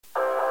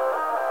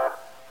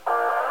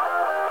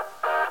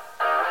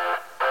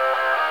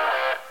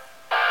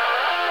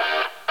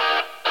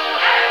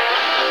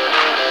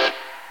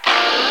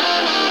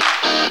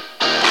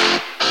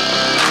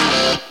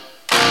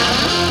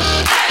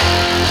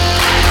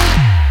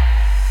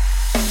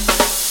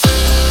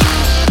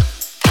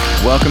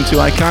welcome to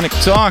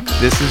Iconic Talk.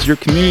 This is your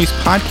community's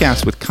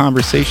podcast with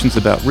conversations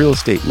about real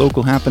estate,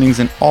 local happenings,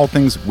 and all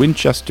things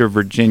Winchester,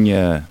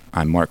 Virginia.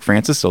 I'm Mark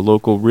Francis, a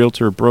local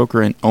realtor,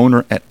 broker, and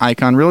owner at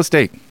Icon Real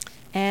Estate.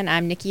 And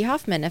I'm Nikki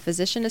Hoffman, a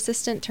physician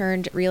assistant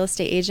turned real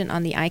estate agent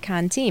on the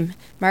Icon team.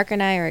 Mark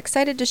and I are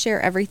excited to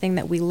share everything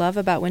that we love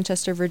about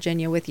Winchester,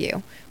 Virginia with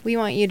you. We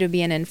want you to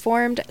be an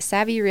informed,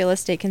 savvy real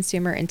estate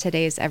consumer in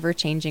today's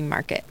ever-changing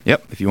market.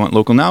 Yep, if you want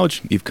local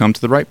knowledge, you've come to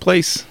the right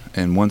place.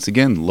 And once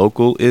again,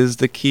 local is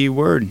the key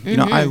word. Mm-hmm. You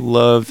know, I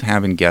love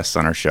having guests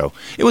on our show.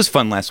 It was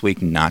fun last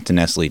week not to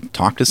necessarily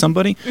talk to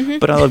somebody,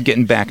 but I love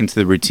getting back into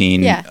the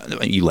routine. Yeah.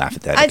 You laugh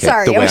at that. I'm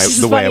sorry.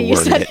 The way I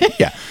worded it.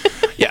 Yeah.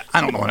 Yeah,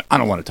 I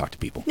don't want to talk to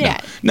people. Yeah.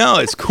 No,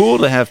 it's cool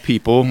to have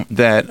people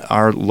that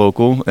are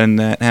local and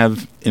that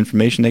have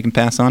information they can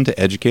pass on to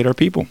educate our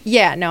people.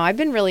 Yeah, no, I've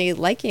been really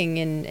liking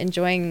and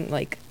enjoying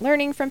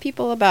learning from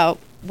people about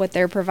what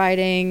they're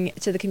providing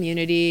to the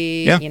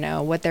community, you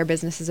know, what their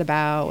business is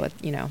about, what,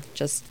 you know,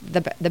 just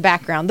the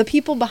background, the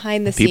people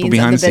behind the scenes of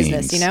the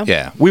business, you know?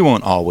 Yeah. We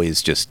won't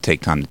always just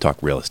take time to talk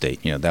real estate.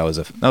 You know, that was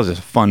a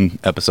fun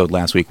episode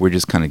last week. We're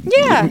just kind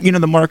of, you know,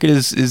 the market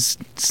is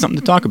something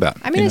to talk about.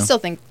 I mean, I still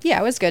think,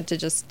 it was good to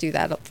just do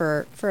that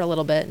for a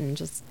little bit and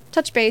just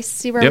touch base,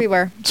 see where we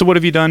were. So what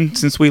have you done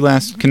since we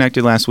last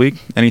connected last week?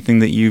 Anything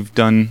that you've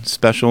done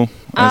special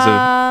as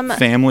a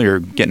family or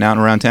getting out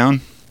and around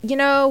town? You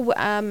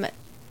know,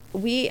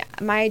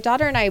 my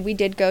daughter and I, we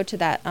did go to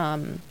that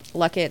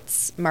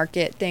Luckett's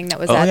market thing that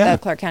was at the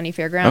Clark County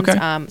Fairgrounds.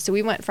 Okay. So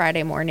we went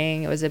Friday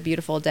morning. It was a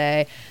beautiful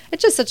day.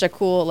 It's just such a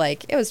cool,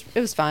 it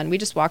was fun. We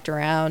just walked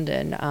around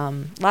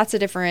and lots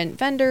of different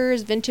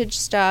vendors, vintage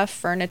stuff,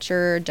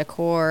 furniture,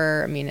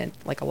 decor. I mean,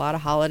 a lot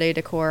of holiday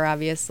decor,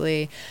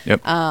 obviously.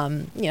 Yep.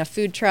 You know,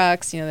 food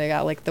trucks. You know, they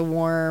got the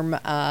warm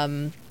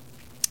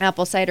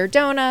apple cider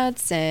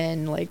donuts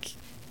and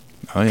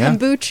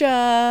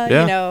kombucha,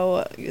 you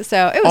know,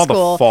 so it was all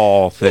cool. The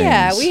fall things.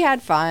 Yeah, we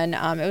had fun.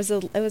 It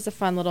was a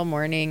fun little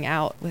morning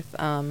out with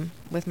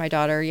my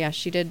daughter. Yeah,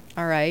 she did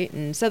all right,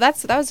 and so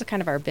that was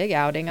kind of our big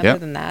outing. Other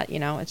than that, you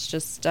know, it's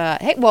just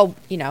hey, well,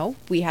 you know,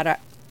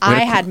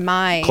 I had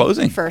my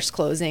first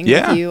closing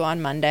with you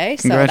on Monday,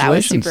 so that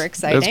was super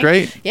exciting. That was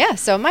great. Yeah,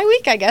 so my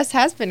week, I guess,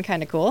 has been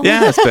kind of cool.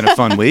 Yeah, it's been a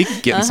fun week,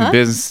 getting some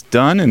business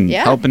done and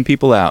helping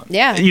people out.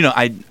 Yeah. You know,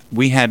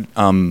 we had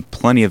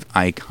plenty of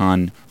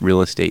Icon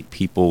real estate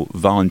people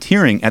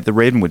volunteering at the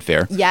Ravenwood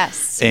Fair.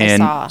 Yes,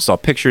 and I saw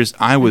pictures.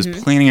 I was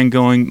planning on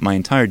going. My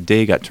entire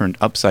day got turned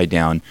upside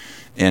down,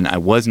 and I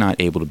was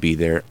not able to be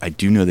there. I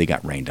do know they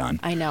got rained on.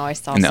 I know, I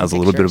saw and that was a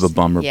little bit of a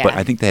bummer, yeah. but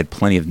I think they had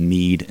plenty of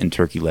mead and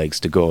turkey legs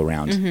to go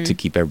around to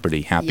keep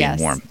everybody happy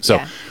and warm.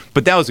 So,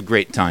 but that was a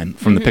great time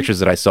from the pictures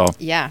that I saw.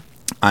 Yeah.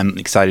 I'm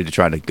excited to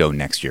try to go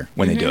next year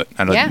when they do it.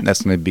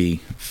 That's going to be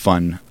a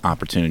fun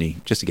opportunity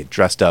just to get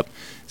dressed up,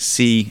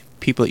 see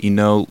people that you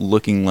know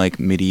looking like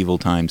medieval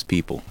times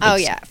people.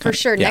 For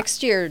sure. Yeah.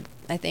 Next year,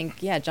 I think,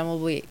 Jum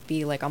will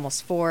be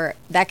almost 4.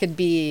 That could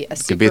be a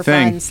super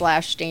fun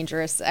 /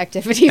 dangerous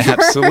activity for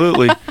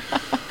Absolutely.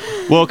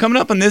 Well, coming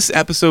up on this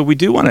episode, we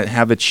do want to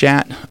have a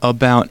chat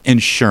about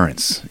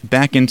insurance.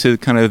 Back into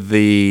kind of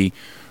the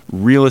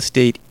real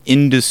estate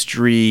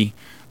industry.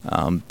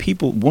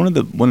 People, one of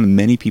the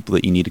many people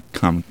that you need to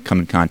come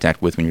in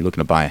contact with when you're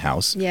looking to buy a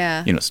house.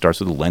 Yeah. You know, it starts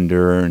with a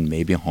lender and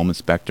maybe a home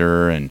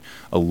inspector and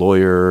a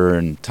lawyer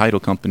and title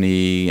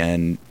company,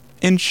 and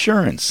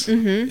insurance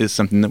is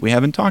something that we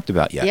haven't talked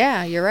about yet.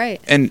 Yeah, you're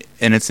right. And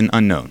it's an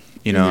unknown.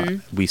 You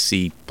know, we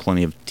see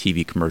plenty of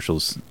TV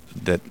commercials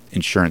that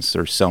insurance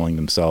are selling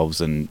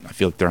themselves, and I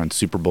feel like they're on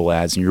Super Bowl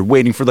ads, and you're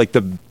waiting for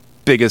the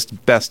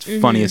biggest, best,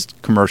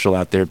 funniest commercial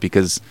out there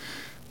because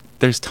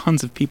there's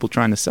tons of people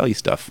trying to sell you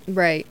stuff.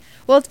 Right.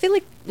 Well, I feel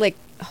like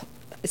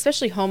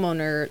especially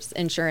homeowners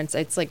insurance,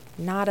 it's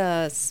not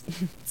a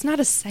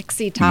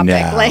sexy topic.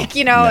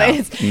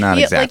 It's not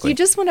exactly. You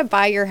just want to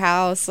buy your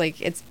house.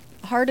 It's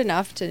hard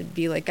enough to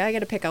be I got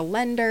to pick a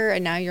lender,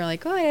 and now you're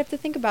I have to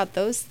think about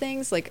those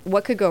things.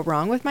 What could go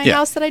wrong with my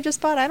house that I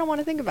just bought? I don't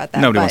want to think about that.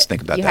 Nobody wants to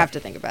think about that. You have to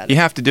think about it. You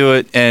have to do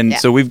it. And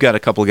so we've got a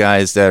couple of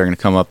guys that are going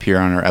to come up here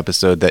on our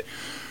episode that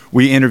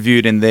we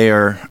interviewed, and they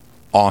are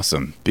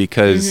awesome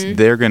because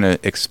they're going to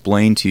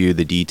explain to you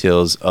the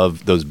details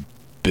of those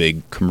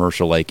big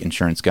commercial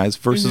insurance guys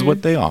versus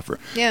what they offer.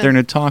 Yeah. They're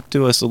going to talk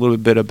to us a little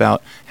bit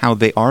about how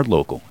they are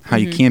local, how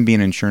you can be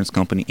an insurance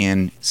company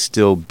and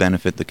still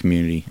benefit the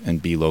community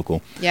and be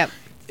local. Yep.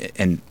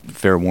 And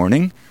fair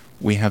warning,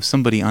 we have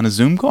somebody on a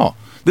Zoom call.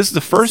 This is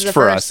the first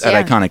for us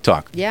at Iconic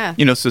Talk. Yeah.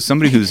 You know, so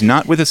somebody who's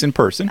not with us in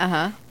person,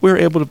 we're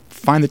able to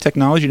find the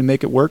technology to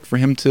make it work for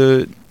him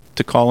to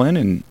call in,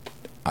 and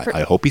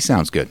I hope he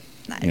sounds good.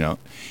 You know,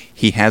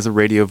 he has a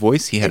radio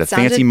voice. He had a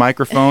fancy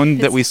microphone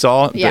that we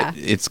saw. But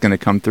it's going to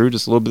come through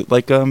just a little bit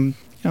like a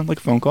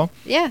phone call.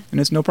 Yeah. And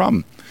it's no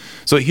problem.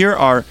 So here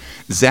are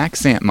Zach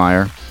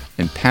Santmeyer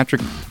and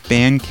Patrick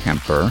Van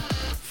Kemper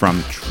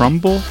from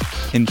Trumbull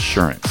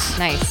Insurance.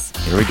 Nice.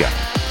 Here we go.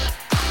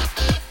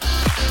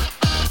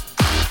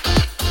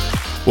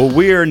 Well,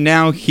 we are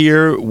now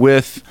here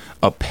with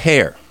a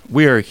pair.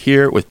 We are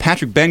here with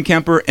Patrick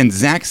Benkemper and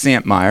Zach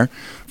Santmeyer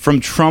from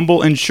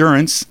Trumbull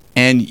Insurance,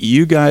 and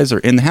you guys are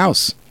in the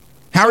house.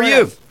 How are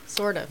you?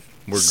 Sort of.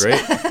 We're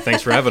great.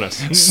 Thanks for having us.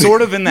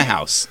 Sort of in the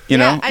house, you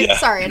know?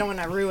 Sorry, I don't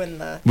want to ruin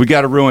the... We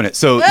got to ruin it.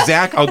 So,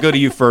 Zach, I'll go to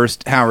you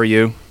first. How are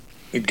you?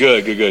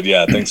 Good.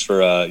 Yeah, thanks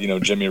for,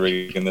 Jimmy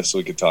rigging this so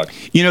we could talk.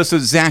 So,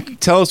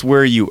 Zach, tell us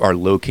where you are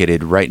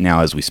located right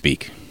now as we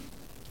speak.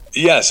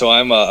 Yeah, so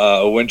I'm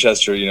a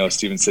Winchester,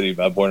 Stephen City,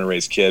 born and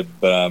raised kid,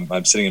 but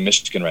I'm sitting in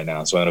Michigan right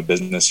now. So I own a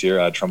business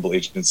here, Trumbull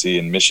Agency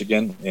in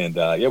Michigan. And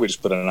we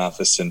just put in an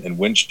office in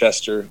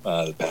Winchester.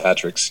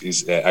 Patrick's,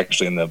 he's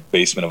actually in the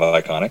basement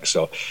of Iconic,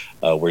 so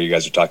where you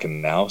guys are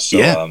talking now.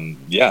 So, I'm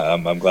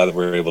glad that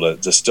we're able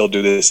to still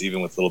do this,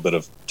 even with a little bit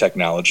of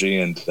technology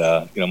and,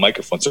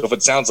 microphones. So if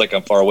it sounds like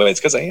I'm far away, it's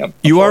because I am.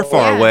 You are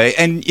far away.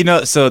 And,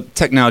 so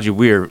technology,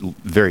 we're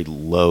very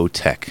low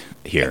tech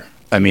here.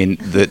 I mean,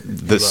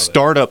 the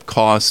startup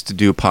cost to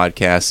do a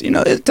podcast,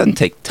 it doesn't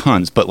take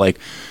tons, but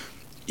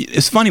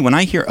it's funny when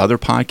I hear other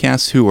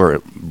podcasts who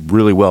are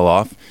really well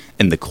off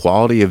and the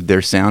quality of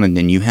their sound, and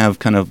then you have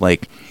kind of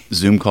like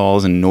Zoom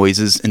calls and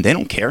noises, and they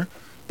don't care.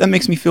 That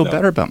makes me feel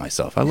better about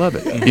myself. I love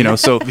it.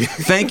 So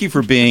thank you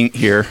for being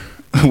here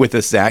with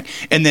us, Zach.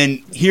 And then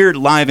here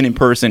live and in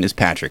person is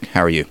Patrick.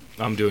 How are you?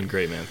 I'm doing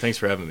great, man. Thanks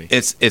for having me.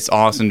 It's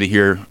awesome to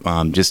hear,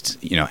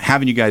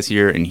 having you guys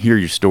here and hear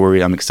your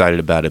story. I'm excited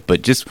about it.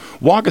 But just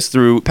walk us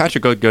through.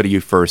 Patrick, I'll go to you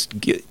first.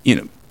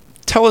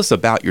 Tell us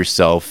about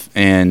yourself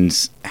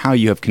and how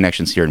you have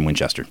connections here in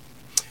Winchester.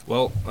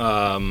 Well,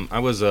 I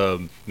was a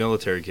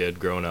military kid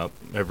growing up.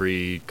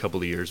 Every couple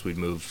of years, we'd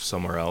move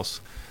somewhere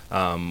else.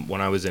 When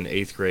I was in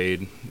 8th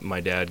grade, my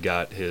dad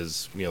got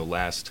his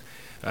last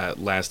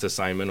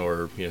assignment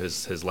or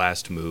his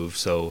last move.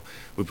 So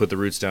we put the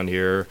roots down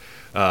here.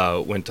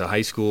 Went to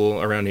high school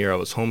around here. I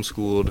was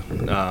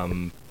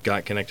homeschooled.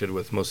 Got connected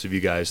with most of you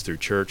guys through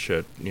church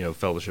at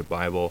Fellowship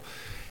Bible,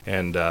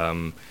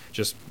 and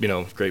just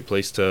great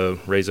place to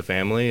raise a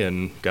family.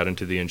 And got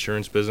into the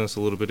insurance business a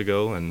little bit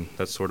ago, and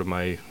that's sort of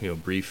my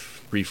brief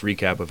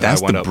recap of how I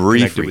wound up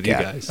connected with you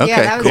guys. Okay,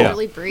 that was cool.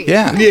 really brief.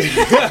 Yeah.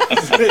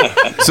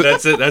 So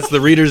that's it. That's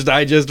the Reader's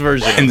Digest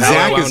version. And how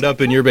Zach I wound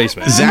up in your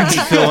basement. Zach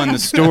can fill in the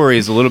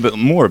stories a little bit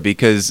more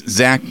because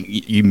Zach,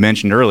 you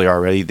mentioned earlier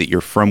already that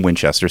you're from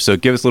Winchester. So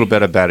give us a little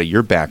bit about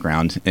your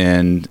background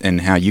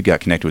and how you got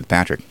connected with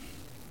Patrick.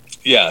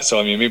 Yeah,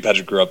 so me and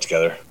Patrick grew up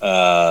together,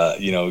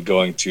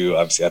 going to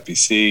obviously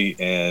FBC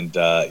and,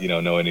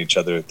 knowing each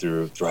other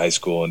through high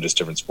school and just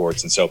different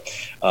sports. And so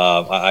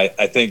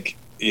I think,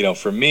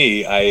 for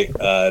me,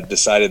 I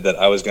decided that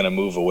I was going to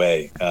move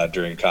away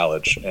during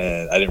college,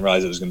 and I didn't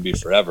realize it was going to be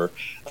forever.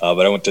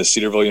 But I went to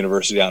Cedarville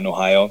University out in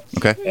Ohio,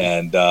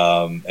 and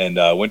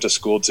went to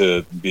school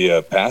to be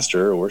a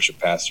pastor, a worship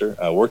pastor.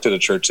 I worked at a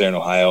church there in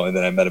Ohio, and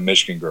then I met a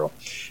Michigan girl.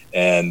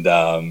 And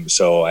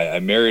so I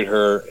married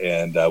her,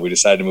 and we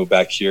decided to move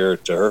back here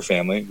to her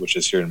family, which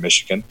is here in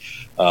Michigan.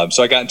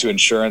 So I got into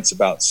insurance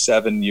about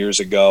 7 years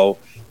ago.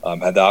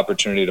 Had the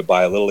opportunity to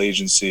buy a little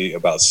agency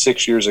about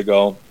 6 years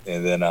ago,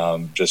 and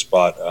then just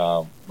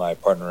bought my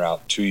partner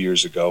out 2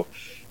 years ago.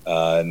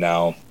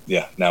 Now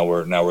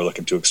we're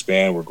looking to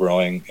expand. We're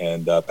growing,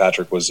 and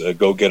Patrick was a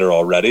go-getter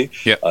already.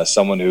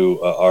 Someone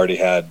who already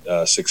had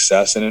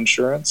success in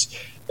insurance.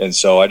 And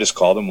so I just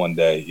called him one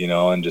day,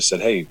 and just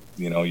said, hey,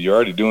 you're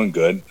already doing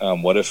good.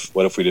 What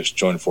if we just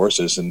join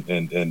forces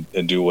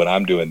and do what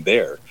I'm doing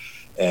there?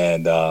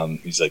 And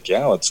he's like,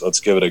 yeah, let's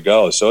give it a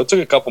go. So it took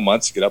a couple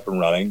months to get up and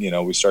running.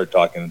 We started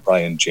talking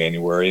probably in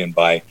January, and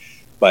by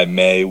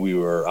May we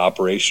were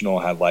operational,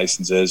 had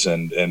licenses,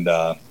 and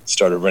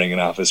started running an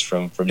office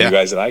from you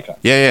guys at Icon.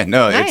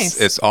 No, nice.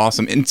 It's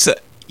awesome. And so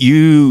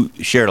you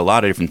shared a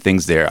lot of different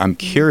things there. I'm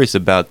curious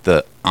about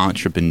the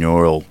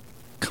entrepreneurial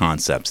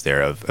concepts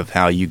there of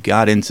how you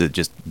got into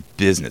just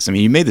business. I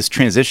mean, you made this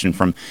transition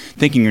from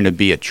thinking you're going to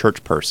be a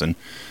church person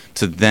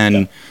to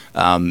then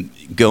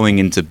going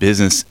into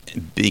business,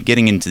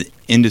 getting into the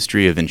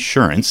industry of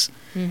insurance,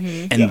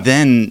 and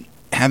then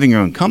having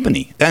your own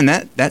company. And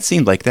that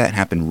seemed like that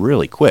happened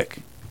really quick.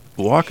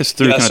 Walk us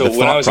through kind of the thought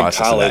when I was in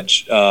process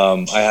college,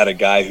 I had a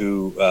guy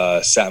who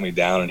sat me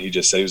down, and he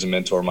just said, he was a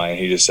mentor of mine.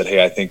 He just said,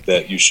 hey, I think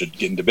that you should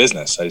get into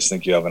business. I just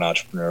think you have an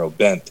entrepreneurial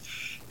bent.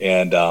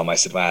 And I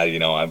said, well,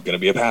 I'm going to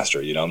be a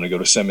pastor. I'm going to go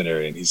to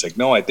seminary. And he's like,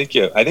 no, I think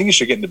you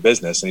should get into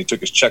business. And he took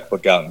his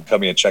checkbook out and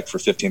cut me a check for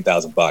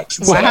 $15,000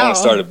 and said, I want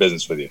to start a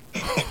business with you.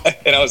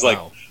 And I was like,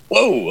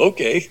 whoa,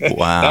 okay.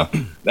 Wow.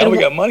 now we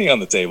got money on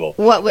the table.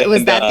 What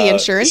was that, the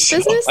insurance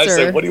business? I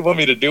said, what do you want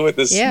me to do with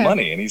this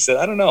money? And he said,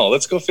 I don't know.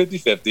 Let's go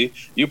 50-50.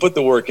 You put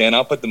the work in,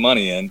 I'll put the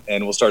money in,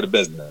 and we'll start a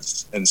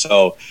business. And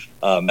so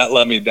that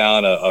led me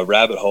down a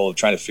rabbit hole of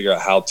trying to figure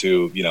out how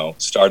to,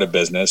 start a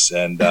business.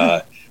 And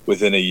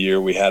within a year,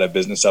 we had a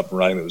business up and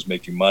running that was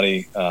making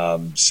money,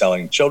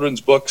 selling children's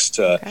books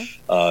to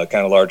kind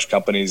of large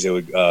companies. They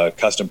would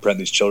custom print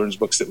these children's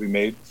books that we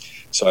made.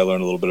 So I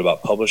learned a little bit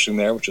about publishing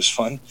there, which was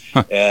fun,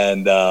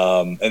 and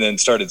then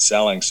started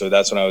selling. So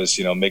that's when I was,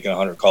 making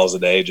 100 calls a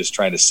day, just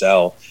trying to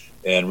sell,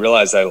 and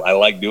realized I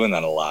like doing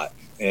that a lot.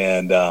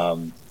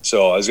 And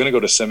So I was going to go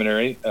to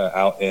seminary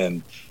out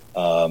in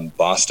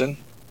Boston,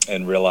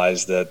 and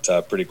realized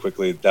that pretty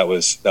quickly that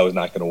was not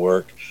going to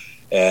work.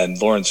 And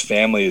Lauren's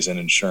family is in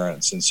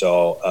insurance, and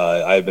so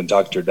I had been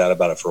talking to her dad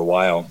about it for a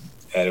while,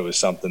 and it was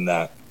something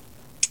that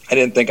I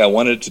didn't think I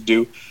wanted to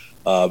do.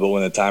 But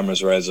when the time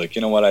was right, I was like,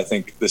 you know what, I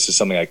think this is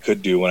something I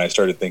could do when I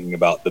started thinking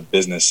about the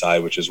business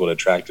side, which is what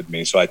attracted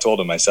me. So I told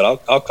him, I said,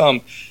 I'll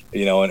come,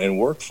 and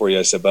work for you.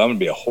 I said, but I'm going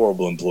to be a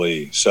horrible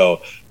employee.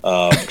 So,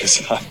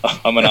 because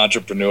I'm an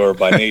entrepreneur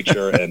by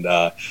nature, and,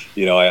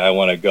 I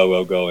want to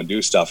go and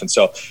do stuff. And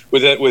so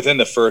within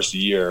the first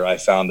year, I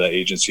found an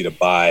agency to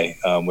buy,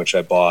 which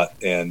I bought,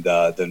 and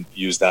then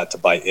used that to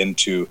buy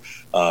into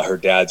her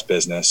dad's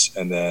business,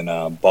 and then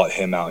bought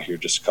him out here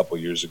just a couple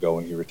of years ago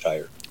when he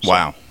retired. So,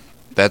 wow.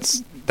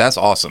 That's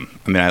awesome.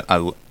 I mean,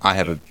 I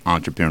have an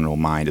entrepreneurial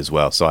mind as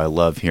well, so I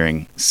love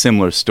hearing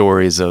similar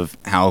stories of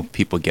how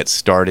people get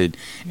started,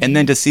 and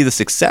then to see the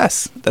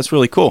success. That's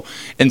really cool.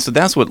 And so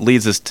that's what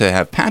leads us to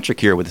have Patrick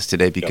here with us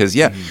today, because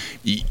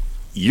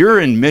you're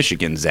in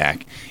Michigan,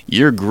 Zach.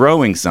 You're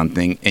growing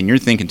something, and you're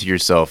thinking to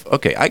yourself,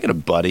 okay, I got a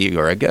buddy,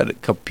 or I got a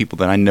couple people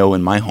that I know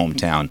in my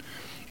hometown.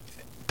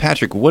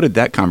 Patrick, what did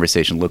that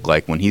conversation look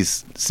like when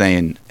he's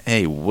saying,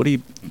 hey, what do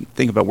you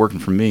think about working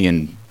for me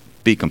and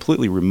be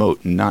completely remote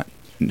and not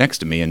next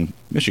to me in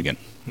Michigan?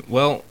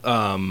 Well,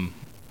 the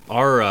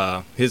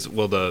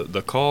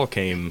call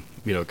came,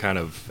 kind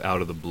of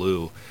out of the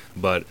blue,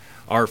 but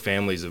our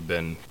families have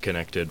been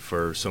connected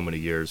for so many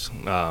years.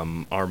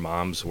 Our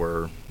moms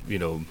were,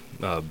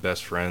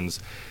 best friends.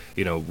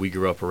 We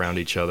grew up around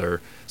each other.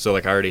 So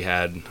I already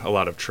had a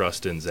lot of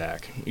trust in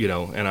Zach,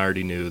 and I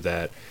already knew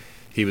that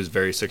he was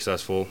very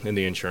successful in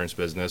the insurance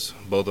business.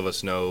 Both of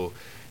us know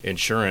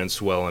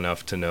insurance well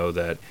enough to know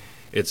that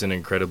it's an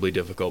incredibly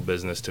difficult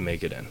business to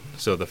make it in.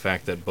 So the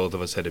fact that both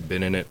of us had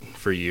been in it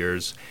for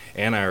years,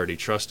 and I already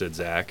trusted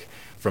Zach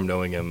from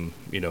knowing him,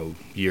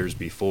 years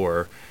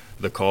before,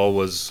 the call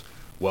was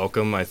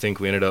welcome. I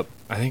think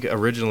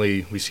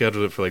originally we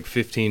scheduled it for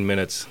 15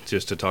 minutes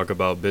just to talk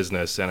about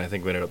business, and I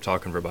think we ended up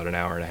talking for about an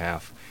hour and a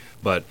half.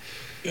 But,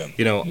 I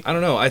don't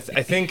know. I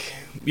think,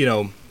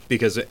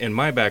 because in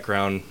my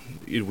background,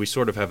 we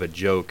sort of have a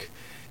joke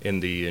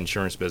in the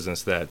insurance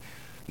business that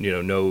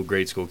no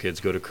grade school kids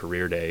go to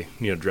career day,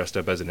 dressed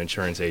up as an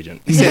insurance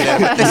agent. They say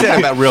that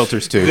about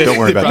realtors too. Don't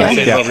worry about that.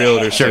 They say about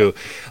realtors too.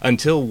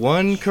 Until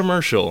one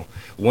commercial,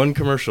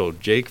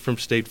 Jake from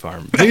State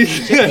Farm.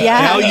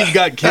 Now you've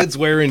got kids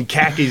wearing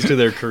khakis to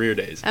their career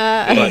days.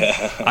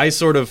 But I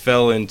sort of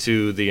fell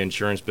into the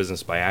insurance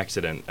business by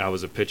accident. I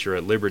was a pitcher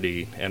at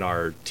Liberty, and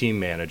our team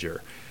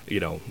manager,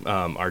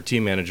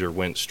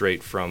 went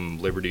straight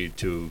from Liberty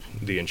to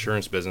the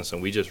insurance business,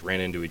 and we just ran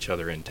into each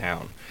other in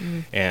town.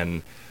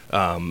 And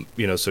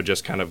so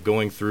just kind of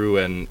going through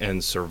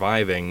and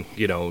surviving,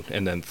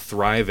 and then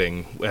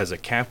thriving as a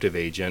captive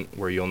agent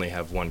where you only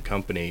have one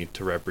company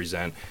to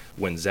represent.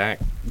 When Zach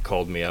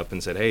called me up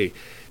and said, hey,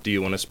 do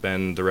you want to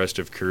spend the rest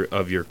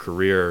of your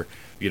career,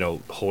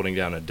 holding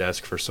down a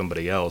desk for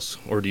somebody else,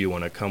 or do you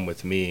want to come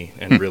with me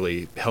and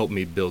really help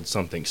me build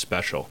something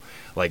special?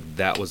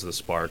 That was the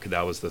spark.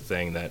 That was the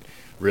thing that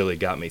really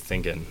got me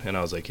thinking. And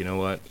I was like, you know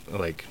what?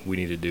 We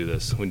need to do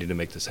this. We need to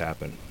make this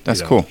happen.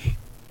 That's cool.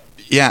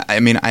 Yeah, I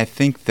mean, I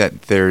think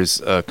that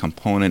there's a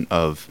component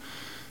of,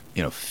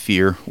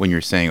 fear when you're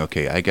saying,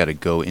 okay, I got to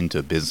go into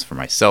a business for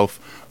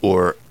myself,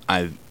 or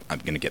I'm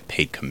going to get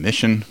paid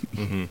commission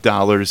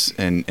dollars,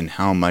 and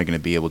how am I going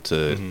to be able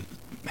to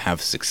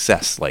have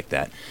success like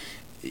that?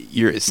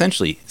 You're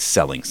essentially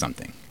selling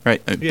something,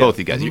 right? Both of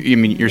you guys.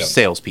 You're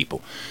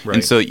salespeople. Right.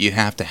 And so you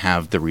have to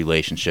have the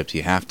relationships.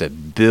 You have to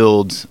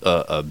build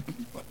a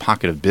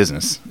pocket of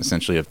business,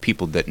 essentially, of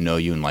people that know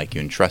you and like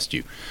you and trust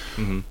you.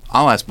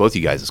 I'll ask both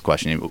you guys this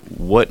question.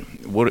 What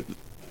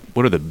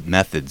are the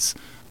methods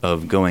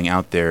of going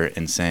out there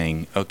and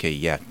saying, okay,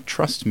 yeah,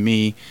 trust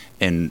me,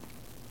 and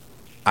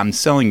I'm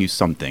selling you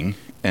something,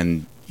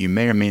 and you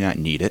may or may not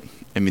need it.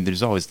 I mean,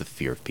 there's always the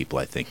fear of people,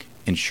 I think.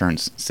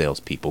 Insurance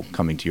salespeople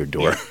coming to your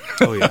door.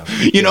 Oh, yeah.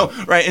 you know,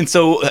 right? And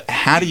so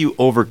how do you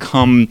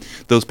overcome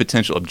those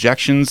potential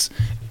objections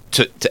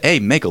to A,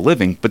 make a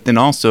living, but then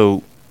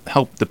also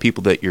help the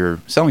people that you're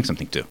selling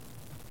something to?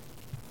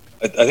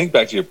 I think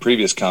back to your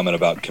previous comment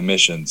about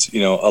commissions, a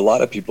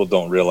lot of people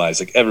don't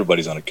realize,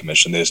 everybody's on a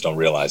commission, they just don't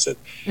realize it.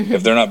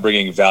 If they're not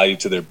bringing value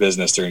to their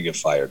business, they're going to get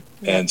fired.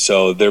 And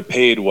so they're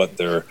paid what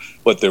they're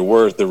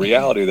worth. The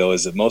reality, though,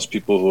 is that most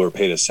people who are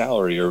paid a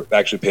salary are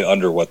actually paid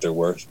under what they're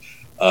worth,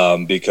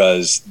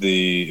 because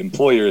the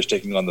employer is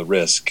taking on the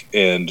risk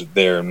and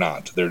they're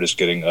not. They're just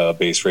getting a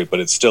base rate, but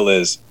it still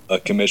is a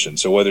commission.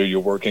 So whether you're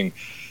working,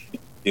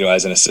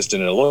 as an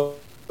assistant in a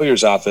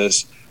lawyer's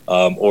office,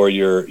 or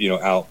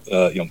you're out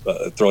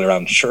throwing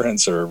around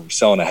insurance or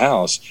selling a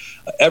house,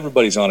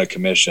 everybody's on a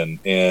commission,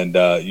 and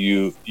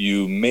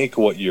you make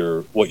what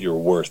you're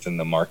worth in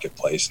the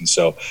marketplace. And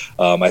so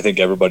I think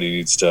everybody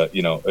needs to,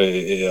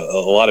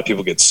 a lot of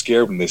people get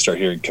scared when they start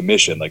hearing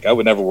commission. I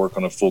would never work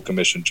on a full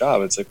commission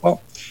job. It's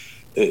well,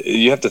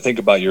 you have to think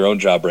about your own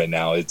job right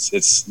now.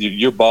 It's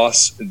your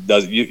boss he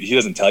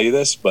doesn't tell you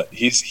this, but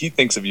he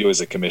thinks of you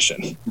as a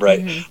commission,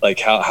 right? Mm-hmm. Like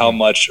how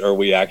much are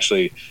we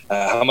actually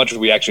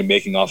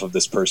making off of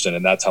this person,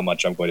 and that's how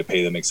much I'm going to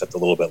pay them, except a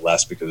little bit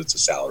less because it's a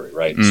salary,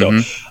 right? Mm-hmm.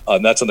 So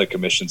that's on the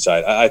commission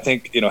side. I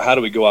think, how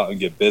do we go out and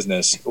get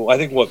business? Well, I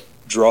think what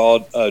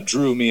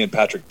drew me and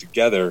Patrick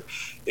together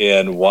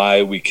and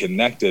why we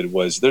connected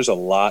was there's a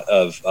lot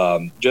of,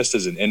 just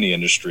as in any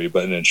industry,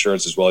 but in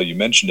insurance as well, you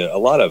mentioned it, a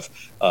lot of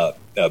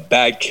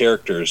bad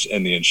characters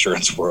in the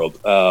insurance world.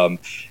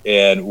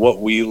 And what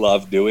we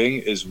love doing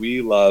is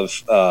we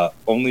love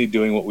only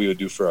doing what we would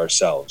do for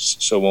ourselves.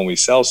 So when we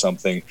sell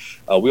something,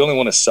 we only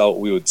want to sell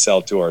what we would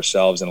sell to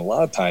ourselves. And a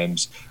lot of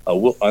times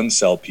we'll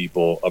unsell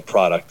people a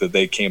product that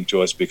they came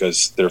to us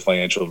because their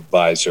financial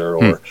advisor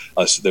or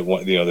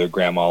their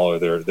grandma or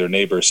their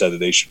neighbor said that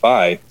they should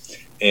buy.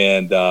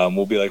 And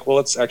we'll be like, well,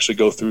 let's actually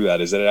go through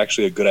that. Is it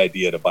actually a good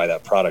idea to buy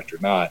that product or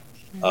not?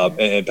 Mm-hmm.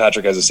 And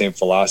Patrick has the same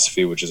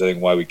philosophy, which is, I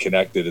think, why we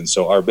connected. And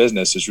so our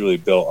business is really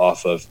built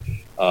off of,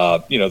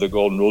 the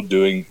golden rule,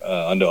 doing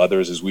unto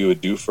others as we would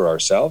do for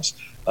ourselves.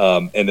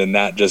 And then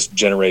that just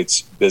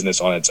generates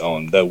business on its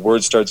own. The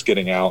word starts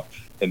getting out.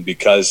 And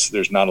because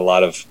there's not a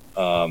lot of,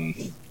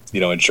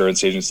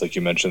 insurance agents, like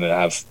you mentioned, that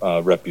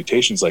have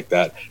reputations like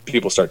that,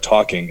 people start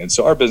talking. And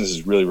so our business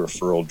is really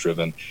referral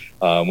driven.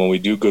 When we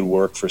do good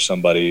work for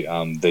somebody,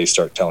 they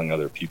start telling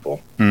other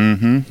people.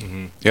 Mm-hmm.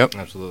 Mm-hmm. Yep,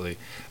 absolutely.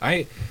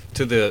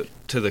 To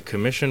the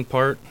commission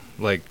part,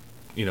 like,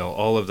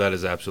 all of that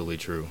is absolutely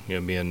true.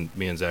 Me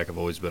and Zach have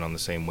always been on the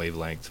same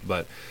wavelength,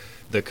 but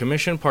the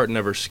commission part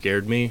never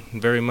scared me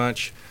very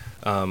much.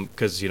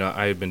 Because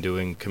I had been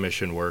doing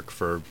commission work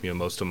for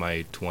most of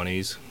my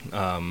 20s.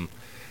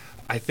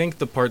 I think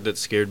the part that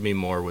scared me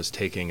more was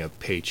taking a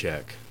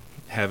paycheck,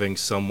 having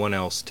someone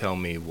else tell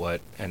me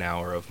what an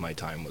hour of my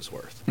time was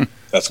worth.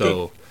 That's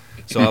good.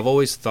 So I've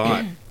always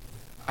thought,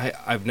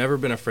 I've never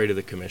been afraid of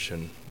the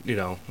commission.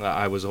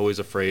 I was always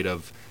afraid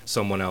of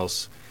someone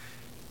else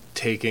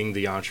taking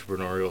the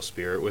entrepreneurial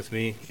spirit with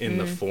me in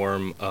the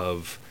form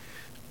of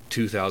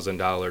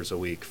 $2,000 a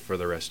week for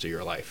the rest of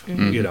your life.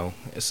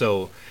 Mm-hmm.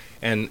 So.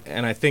 And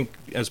I think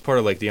as part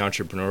of like the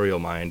entrepreneurial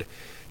mind,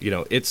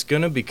 it's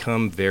going to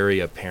become very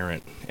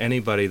apparent,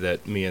 anybody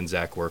that me and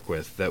Zach work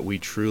with, that we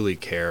truly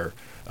care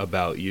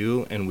about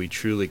you and we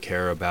truly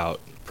care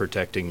about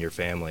protecting your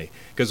family.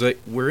 Because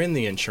we're in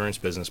the insurance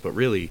business, but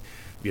really,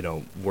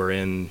 we're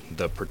in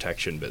the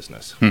protection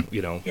business.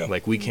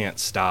 Like we can't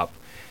stop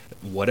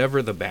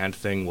whatever the bad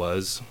thing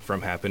was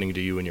from happening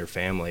to you and your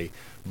family.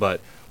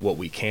 But what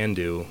we can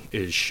do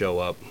is show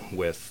up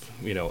with,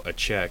 a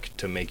check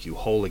to make you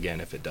whole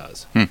again if it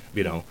does,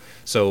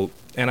 So,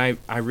 and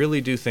I really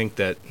do think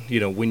that,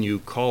 when you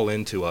call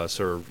into us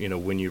or,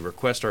 when you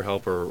request our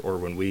help or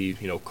when we,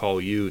 call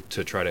you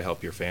to try to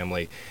help your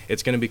family,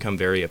 it's going to become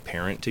very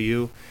apparent to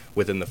you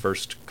within the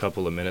first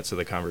couple of minutes of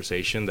the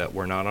conversation that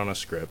we're not on a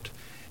script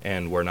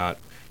and we're not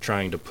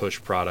trying to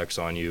push products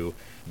on you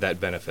that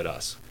benefit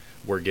us.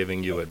 We're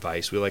giving you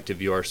advice. We like to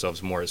view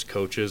ourselves more as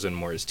coaches and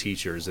more as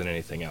teachers than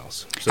anything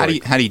else. So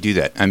how do you do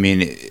that? I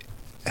mean,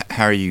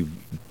 how are you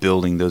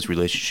building those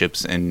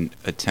relationships and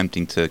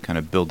attempting to kind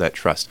of build that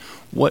trust?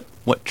 What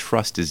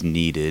trust is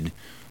needed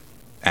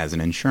as an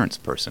insurance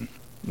person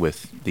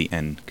with the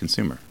end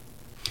consumer?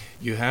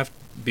 You have,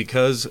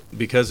 because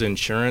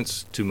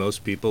insurance to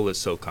most people is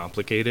so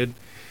complicated,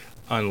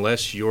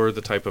 unless you're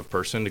the type of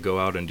person to go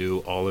out and do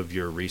all of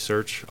your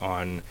research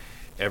on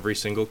every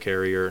single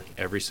carrier,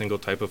 every single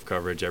type of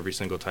coverage, every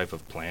single type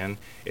of plan,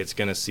 it's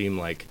going to seem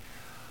like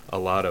a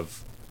lot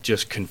of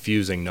just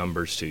confusing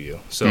numbers to you.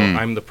 So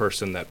I'm the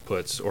person that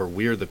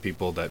we're the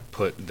people that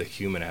put the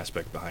human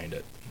aspect behind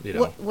it.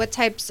 What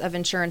types of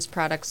insurance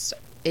products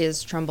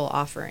is Trumbull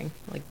offering?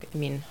 Like,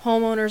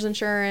 homeowners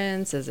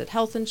insurance? Is it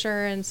health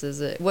insurance?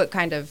 Is it what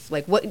kind of,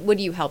 what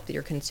do you help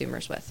your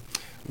consumers with?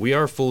 We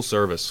are full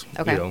service.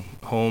 Okay.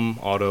 Home,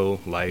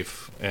 auto,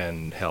 life,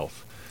 and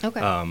health.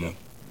 Okay.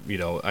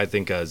 I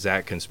think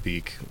Zach can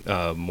speak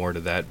more to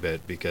that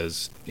bit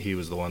because he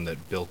was the one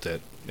that built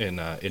it in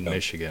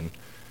Michigan.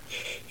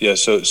 Yeah,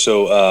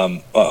 so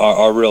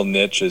our real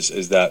niche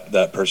is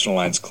that personal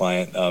lines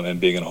client and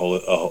being a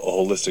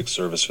holistic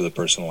service for the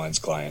personal lines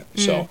client.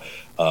 So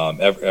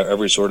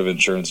every sort of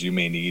insurance you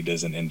may need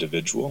as an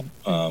individual,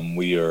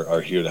 we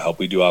are here to help.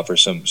 We do offer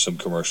some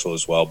commercial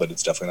as well, but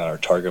it's definitely not our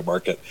target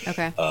market.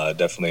 Okay.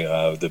 Definitely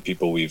the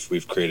people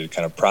we've created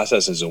kind of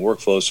processes and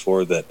workflows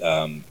for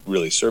that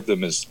really serve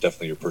them is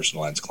definitely your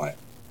personal lines client.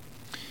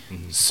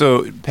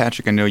 So,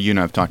 Patrick, I know you and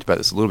I have talked about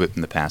this a little bit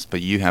in the past,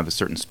 but you have a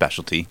certain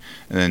specialty,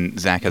 and then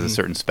Zach has a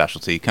certain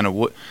specialty. Kind of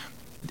what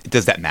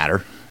does that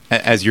matter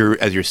as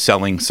you're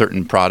selling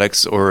certain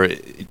products, or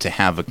to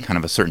have a kind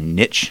of a certain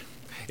niche?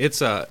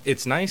 It's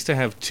nice to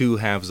have two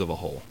halves of a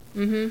whole.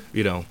 Mm-hmm.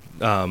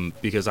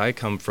 Because I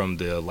come from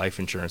the life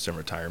insurance and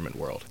retirement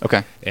world.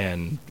 Okay.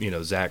 And,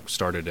 Zach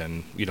started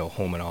in,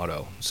 home and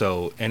auto.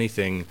 So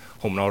anything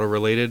home and auto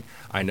related,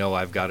 I know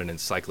I've got an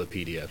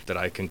encyclopedia that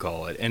I can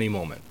call at any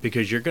moment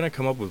because you're going to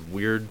come up with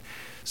weird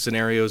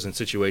scenarios and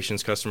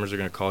situations, customers are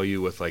going to call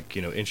you with like,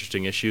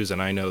 interesting issues.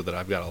 And I know that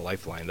I've got a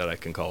lifeline that I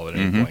can call at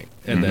any point.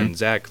 And then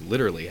Zach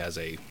literally has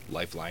a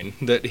lifeline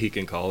that he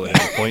can call at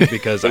any point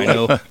because I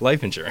know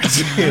life insurance.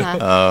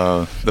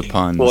 The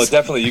puns. Well,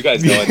 definitely, you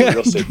guys know in the real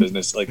estate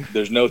business, like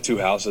there's no two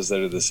houses that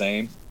are the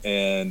same.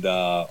 And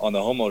on the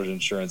homeowners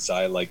insurance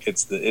side, like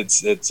it's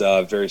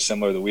very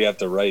similar that we have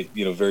to write,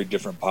 very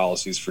different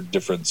policies for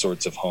different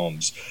sorts of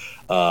homes.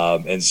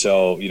 And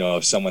so,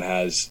 if someone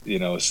has,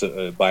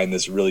 buying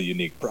this really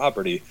unique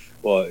property,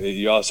 well,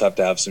 you also have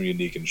to have some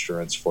unique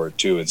insurance for it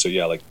too. And so,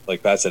 yeah,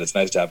 like Pat said, it's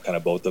nice to have kind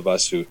of both of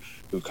us who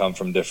come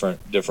from different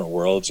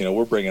worlds.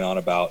 We're bringing on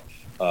about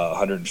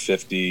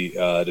 150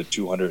 to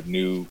 200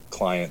 new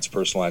clients,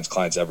 personalized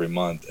clients every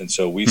month. And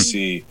so we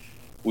see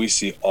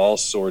all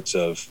sorts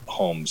of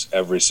homes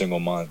every single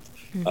month.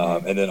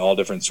 And then all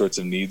different sorts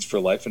of needs for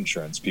life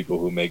insurance. People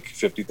who make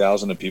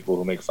 $50,000 and people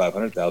who make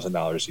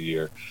 $500,000 a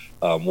year.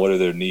 What are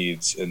their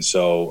needs? And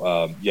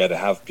so, to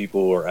have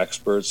people who are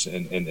experts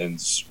in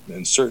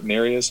certain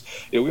areas.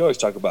 We always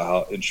talk about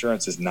how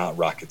insurance is not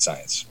rocket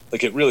science.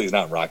 Like it really is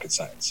not rocket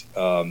science.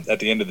 At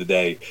the end of the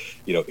day,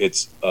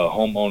 it's a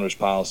homeowner's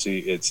policy.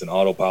 It's an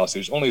auto policy.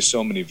 There's only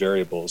so many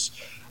variables.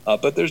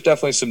 But there's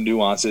definitely some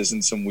nuances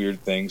and some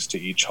weird things to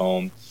each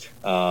home.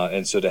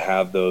 And so to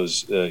have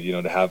those,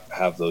 to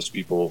have those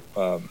people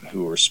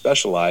who are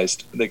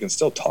specialized, they can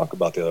still talk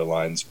about the other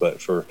lines.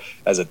 But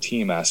as a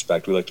team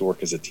aspect, we like to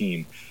work as a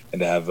team and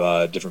to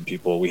have different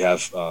people. We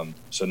have,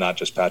 so not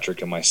just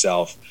Patrick and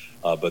myself,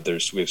 but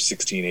we have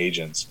 16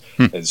 agents.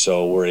 And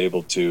so we're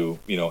able to,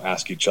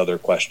 ask each other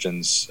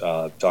questions,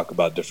 talk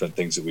about different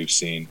things that we've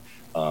seen.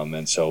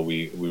 And so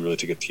we really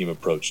take a team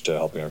approach to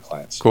helping our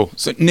clients. Cool.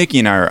 So Nikki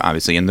and I are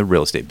obviously in the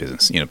real estate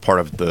business.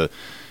 Part of the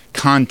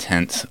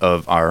content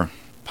of our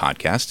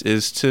podcast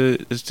is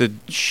to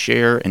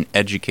share and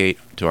educate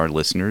to our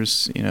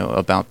listeners,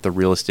 about the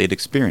real estate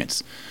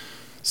experience.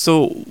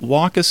 So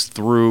walk us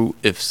through,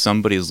 if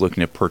somebody is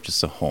looking to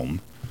purchase a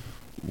home,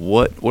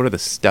 what are the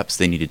steps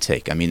they need to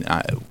take? I mean,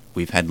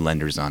 we've had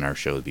lenders on our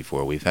show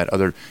before. We've had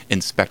other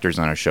inspectors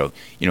on our show.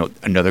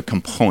 Another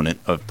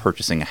component of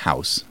purchasing a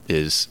house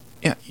is,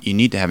 you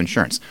need to have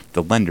insurance.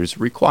 The lenders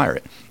require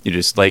it. You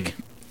just like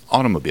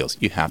automobiles,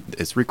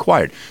 it's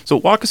required. So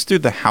walk us through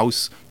the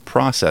house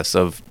process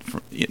of,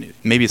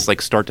 maybe it's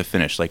like start to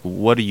finish. Like,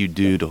 what do you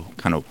do to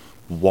kind of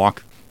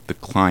walk the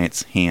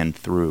client's hand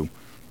through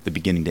the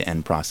beginning to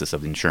end process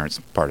of the insurance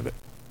part of it?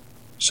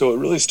 So it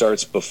really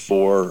starts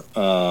before,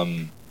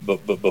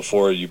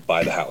 before you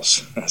buy the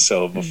house.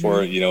 So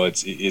before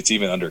it's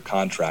even under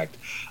contract.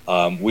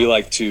 We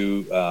like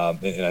to,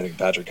 and I think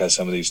Patrick has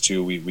some of these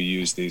too. We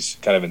use these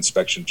kind of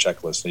inspection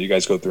checklists. Now, you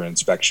guys go through an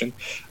inspection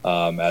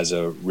as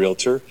a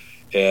realtor.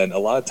 And a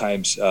lot of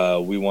times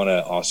we want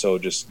to also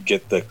just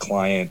get the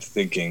client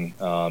thinking.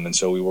 And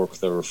so we work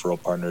with our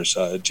referral partners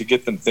to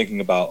get them thinking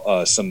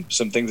about some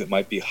things that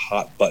might be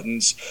hot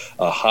buttons,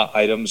 hot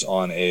items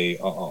on a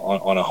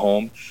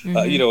home.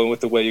 And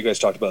with the way you guys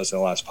talked about this in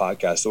the last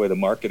podcast, the way the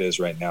market is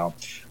right now,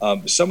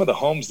 some of the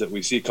homes that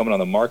we see coming on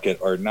the market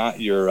are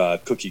not your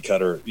cookie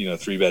cutter,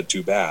 3-bed,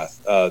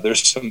 2-bath.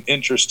 There's some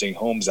interesting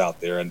homes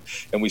out there. And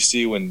we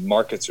see when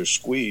markets are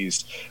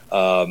squeezed,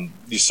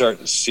 you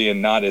start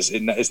seeing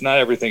it's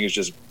not everything is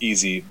just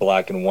easy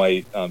black and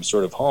white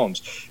sort of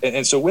homes,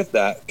 and so with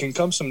that can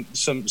come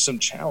some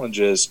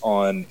challenges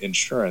on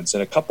insurance.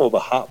 And a couple of the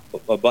hot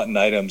button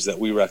items that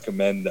we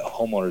recommend that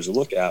homeowners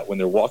look at when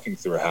they're walking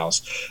through a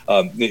house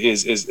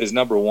is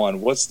number one,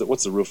 what's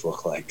the roof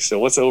look like? So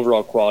what's the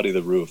overall quality of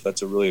the roof?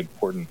 That's a really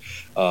important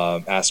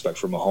aspect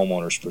from a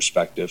homeowner's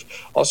perspective.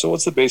 Also,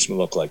 what's the basement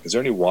look like? Is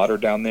there any water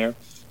down there?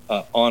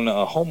 On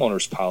a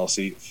homeowner's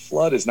policy,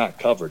 flood is not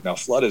covered. Now,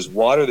 flood is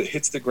water that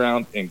hits the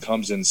ground and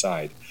comes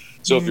inside.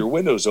 So if your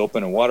window's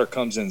open and water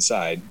comes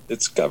inside,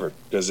 it's covered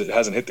because it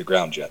hasn't hit the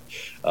ground yet.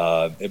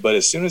 But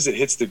as soon as it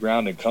hits the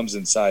ground and comes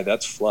inside,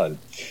 that's flood.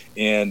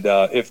 And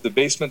if the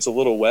basement's a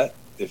little wet,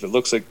 if it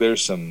looks like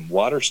there's some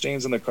water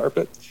stains on the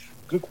carpet,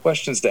 good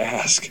questions to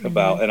ask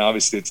about. And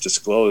obviously it's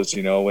disclosed,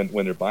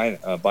 when they're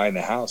buying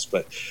the house.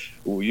 But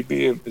you'd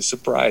be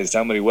surprised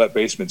how many wet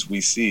basements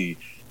we see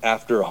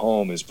after a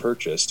home is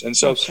purchased. And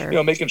so,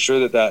 making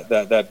sure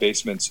that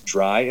basement's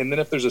dry. And then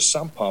if there's a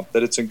sump pump,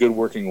 that it's in good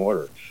working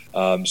order.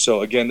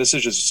 So again, this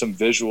is just some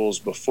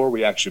visuals before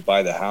we actually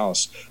buy the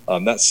house.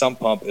 That sump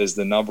pump is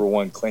the number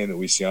one claim that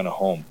we see on a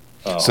home.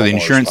 So the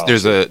insurance,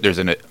 policy. there's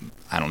an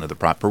I don't know the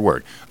proper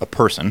word, a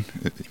person,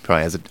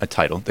 probably has a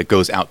title, that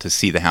goes out to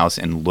see the house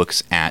and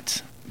looks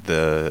at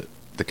the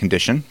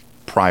condition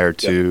prior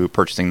to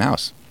purchasing the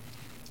house.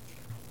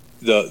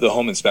 The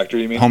home inspector,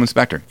 you mean? Home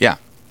inspector, yeah.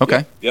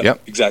 Okay.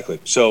 Yep. Exactly.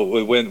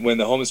 So when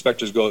the home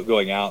inspector is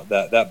going out,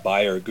 that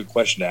buyer, a good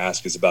question to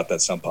ask is about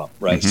that sump pump,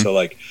 right? So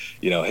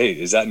hey,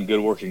 is that in good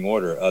working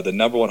order? The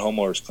number one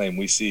homeowner's claim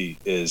we see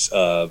is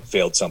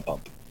failed sump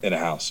pump in a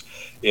house.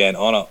 And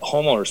on a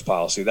homeowner's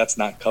policy, that's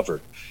not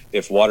covered.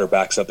 if water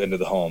backs up into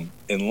the home,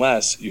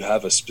 unless you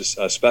have a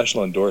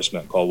special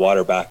endorsement called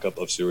water backup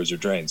of sewers or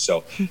drains.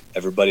 So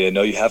everybody, I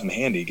know you have them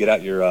handy. Get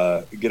out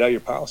your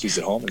policies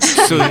at home. And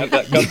so have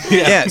that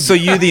covered. So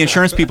you, the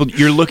insurance people,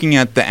 you're looking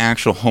at the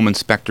actual home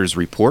inspector's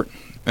report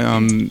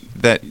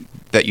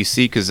that you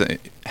see, because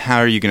how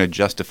are you going to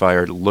justify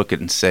or look at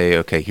and say,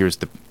 okay, here's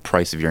the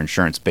price of your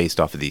insurance based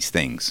off of these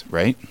things,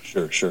 right?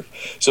 Sure.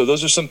 So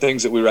those are some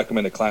things that we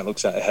recommend a client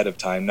looks at ahead of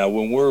time. Now,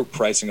 when we're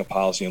pricing a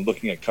policy and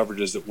looking at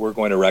coverages that we're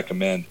going to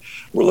recommend,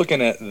 we're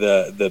looking at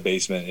the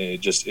basement.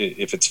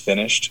 If it's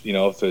finished,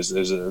 if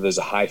there's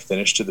a high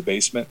finish to the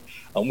basement,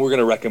 we're going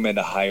to recommend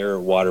a higher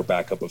water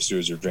backup of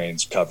sewers or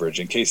drains coverage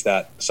in case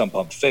that sump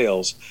pump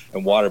fails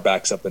and water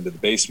backs up into the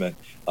basement.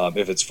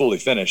 If it's fully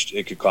finished,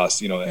 it could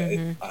cost,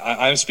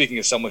 I'm speaking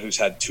as someone who's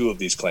had 2 of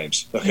these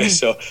claims. Okay.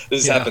 So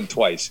this has happened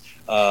twice.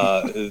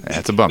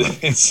 That's a bummer.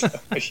 It's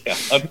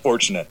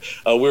unfortunate.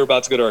 We were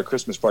about to go to our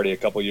Christmas party a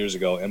couple years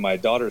ago, and my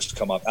daughters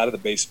come up out of the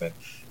basement,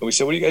 and we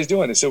said, "What are you guys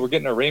doing?" They said, "We're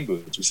getting our rain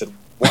boots." We said,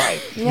 "Why?"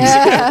 They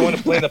said, "We're going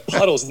to play in the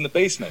puddles in the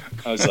basement."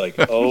 I was like,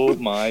 "Oh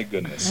my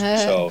goodness!"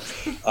 So,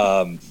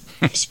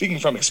 speaking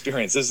from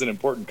experience, this is an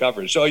important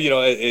coverage. So,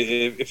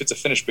 if it's a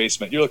finished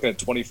basement, you're looking at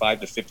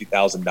 $25,000 to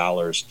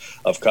 $50,000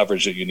 of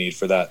coverage that you need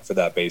for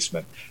that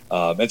basement.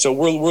 And so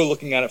we're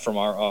looking at it from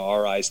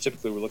our eyes.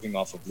 Typically, we're looking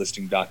off of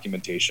listing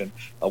documentation.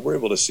 We're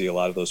able to see a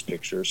lot of those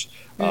pictures,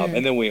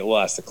 and then we'll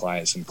ask the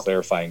client some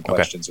clarifying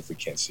questions if we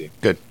can't see.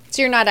 Good.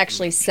 So you're not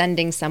actually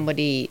sending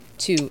somebody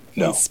to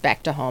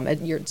inspect a home.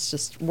 It's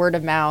just word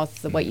of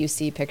mouth, what you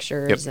see,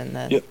 pictures, and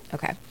the. Yep.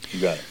 Okay.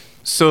 You got it.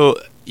 So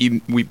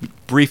we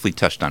briefly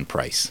touched on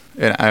price,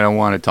 and I don't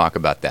want to talk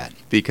about that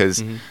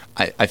because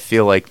I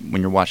feel like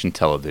when you're watching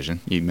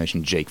television, you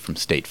mentioned Jake from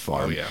State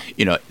Farm. Oh,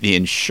 yeah. The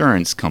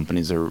insurance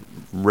companies are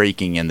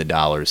raking in the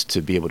dollars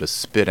to be able to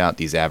spit out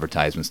these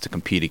advertisements to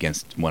compete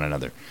against one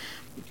another.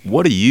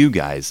 What do you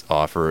guys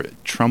offer?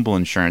 Trumbull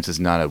Insurance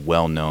is not a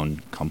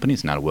well-known company.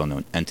 It's not a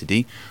well-known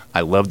entity.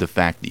 I love the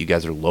fact that you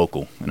guys are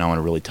local, and I want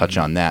to really touch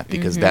on that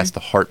because that's the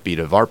heartbeat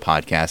of our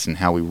podcast and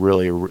how we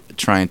really are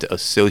trying to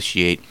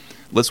associate.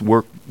 Let's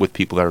work with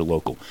people that are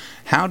local.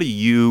 How do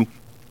you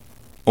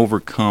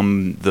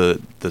overcome the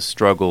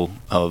struggle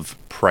of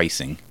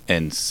pricing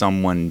and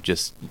someone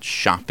just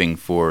shopping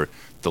for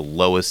the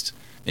lowest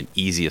and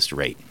easiest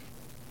rate?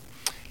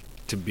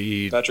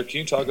 Patrick, can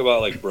you talk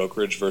about like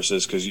brokerage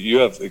versus, because you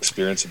have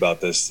experience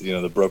about this,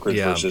 the brokerage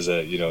versus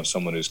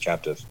someone who's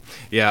captive?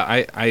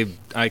 Yeah,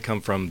 I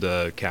come from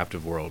the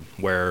captive world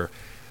where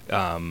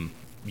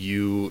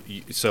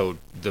so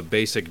the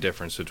basic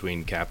difference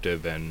between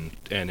captive and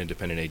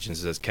independent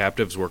agents is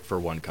captives work for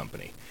one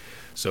company.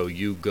 So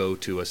you go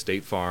to a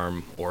State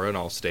Farm or an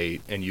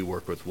Allstate and you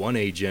work with one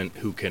agent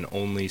who can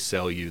only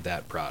sell you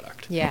that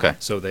product. Yeah. Okay.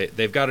 So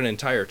they've got an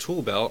entire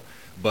tool belt,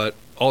 but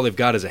all they've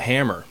got is a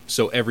hammer.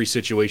 So every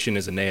situation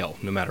is a nail,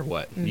 no matter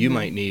what. You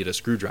might need a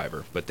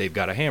screwdriver, but they've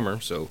got a hammer,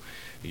 so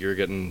you're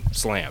getting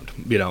slammed,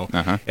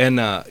 And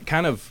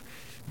kind of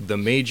the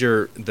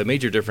major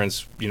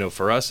difference,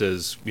 for us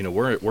is,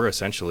 we're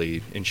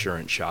essentially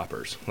insurance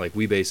shoppers. Like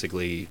we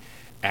basically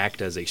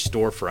act as a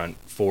storefront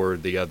for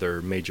the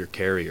other major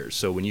carriers.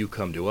 So when you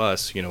come to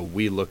us,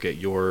 we look at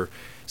your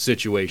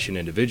situation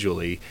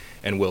individually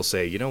and we'll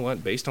say, you know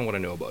what, based on what I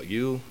know about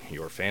you,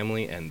 your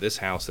family, and this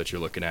house that you're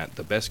looking at,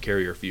 the best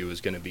carrier for you is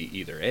going to be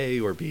either A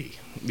or B,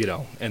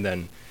 and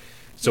then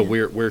so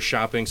we're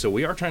shopping. So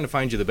we are trying to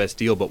find you the best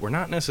deal, but we're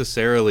not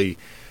necessarily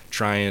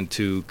trying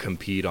to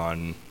compete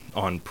on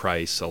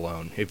price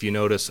alone. If you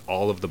notice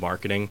all of the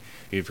marketing,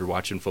 if you're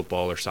watching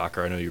football or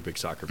soccer, I know you're a big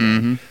soccer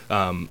fan.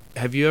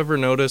 Have you ever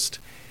noticed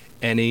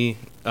any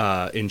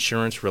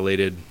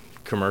insurance-related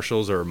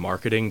commercials or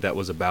marketing that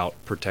was about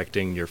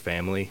protecting your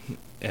family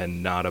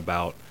and not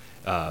about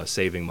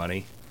saving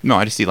money? No,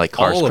 I just see like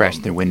cars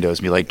crashing through windows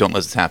and be like, "Don't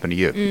let this happen to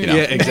you." Yeah,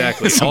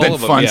 exactly. Something all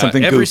of them, fun,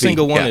 something Every goofy.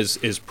 single one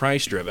is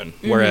price driven.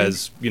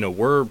 Whereas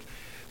we're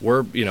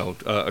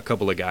a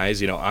couple of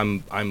guys.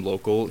 I'm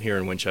local here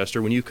in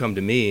Winchester. When you come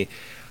to me,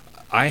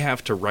 I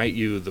have to write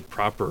you the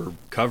proper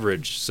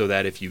coverage so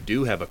that if you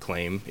do have a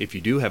claim, if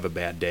you do have a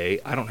bad day,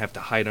 I don't have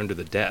to hide under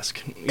the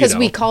desk. Because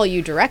we call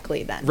you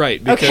directly then.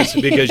 Right,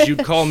 because you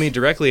call me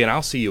directly and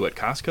I'll see you at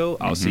Costco,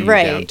 I'll see you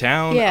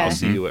downtown, I'll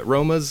see you at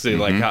Roma's,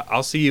 like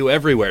I'll see you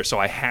everywhere. So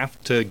I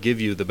have to give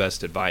you the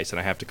best advice and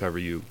I have to cover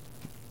you.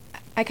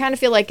 I kind of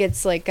feel like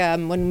it's like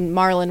when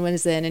Marlon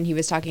was in and he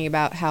was talking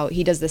about how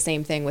he does the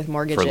same thing with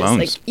mortgages. For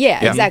loans.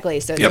 Exactly.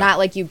 So it's not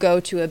like you go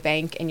to a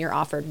bank and you're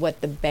offered what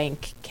the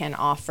bank can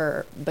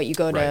offer, but you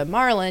go to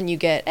Marlon, you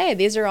get, hey,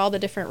 these are all the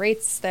different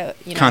rates that,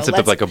 Concept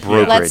of like a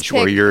brokerage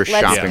where you're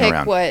shopping around. Let's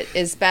pick what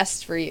is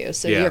best for you.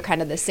 So you're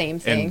kind of the same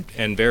thing.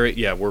 And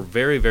we're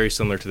very, very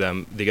similar to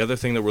them. The other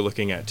thing that we're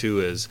looking at too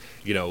is,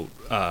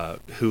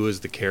 who is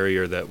the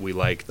carrier that we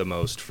like the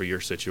most for your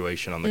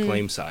situation on the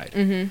claim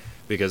side?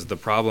 Because the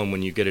problem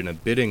when you get in a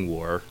bidding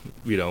war,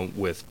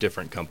 with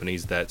different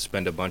companies that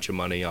spend a bunch of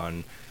money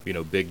on,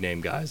 big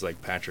name guys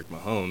like Patrick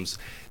Mahomes,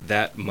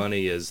 that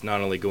money is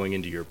not only going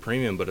into your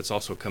premium, but it's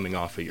also coming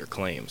off of your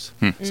claims.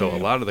 So a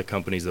lot of the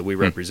companies that we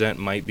represent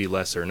might be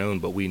lesser known,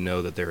 but we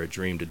know that they're a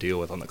dream to deal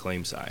with on the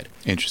claim side.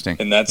 Interesting.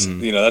 And that's,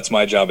 that's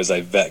my job is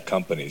I vet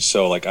companies.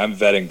 So like I'm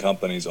vetting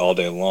companies all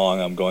day long.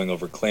 I'm going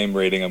over claim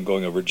rating. I'm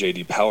going over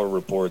JD Power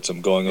reports.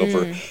 I'm going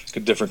over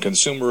different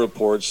consumer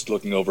reports,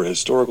 looking over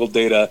historical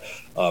data,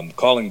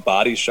 calling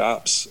body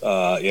shops,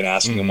 and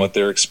asking them what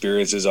their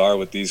experiences are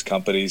with these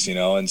companies,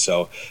 and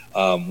so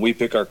we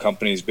pick our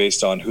companies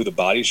based on who the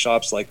body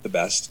shops like the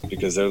best,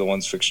 because they're the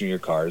ones fixing your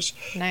cars,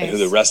 and who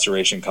the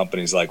restoration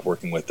companies like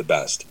working with the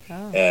best.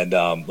 And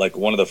like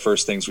one of the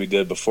first things we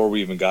did before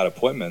we even got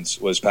appointments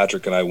was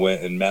Patrick and I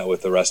went and met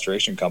with the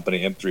restoration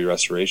company, M3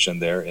 Restoration,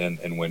 there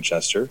in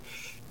Winchester.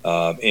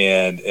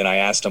 And I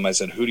asked him, I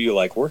said, who do you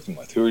like working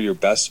with? Who are your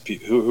best?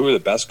 Who are the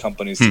best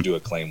companies to do a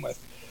claim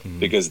with?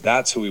 Because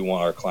that's who we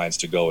want our clients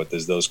to go with,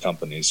 is those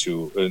companies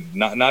who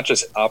not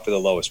just offer the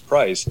lowest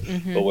price,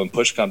 but when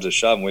push comes to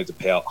shove and we have to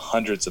pay out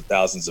hundreds of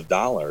thousands of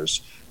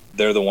dollars,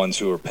 they're the ones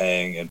who are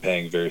paying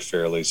very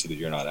fairly so that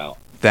you're not out.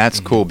 That's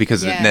cool,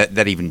 because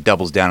that even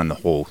doubles down on the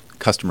whole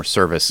customer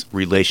service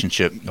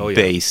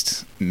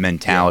relationship-based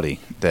mentality,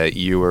 that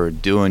you are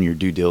doing your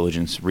due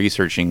diligence,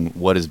 researching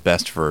what is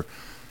best for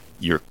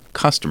your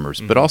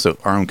customers, but also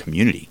our own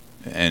community.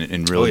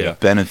 And really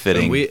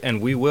benefiting.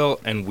 And we will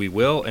and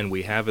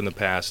we have in the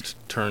past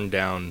turned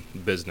down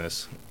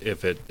business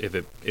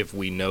if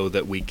we know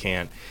that we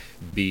can't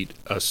beat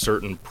a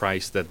certain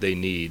price that they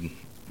need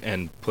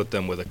and put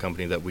them with a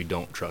company that we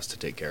don't trust to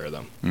take care of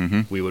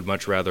them. We would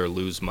much rather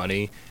lose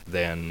money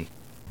than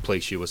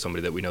place you with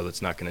somebody that we know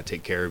that's not going to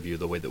take care of you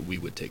the way that we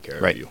would take care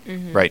of you.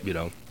 Right.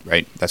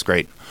 Right. That's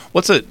great.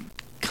 What's a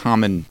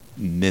common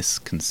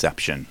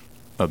misconception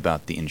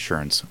about the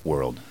insurance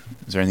world?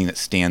 Is there anything that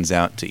stands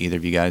out to either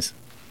of you guys?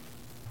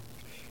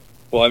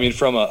 Well, I mean,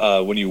 from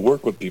a when you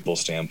work with people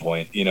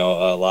standpoint,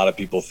 a lot of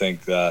people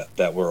think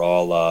that we're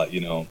all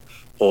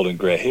old and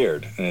gray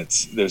haired, and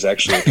there's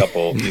actually a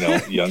couple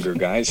younger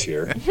guys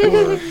here who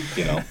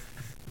are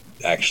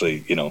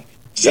actually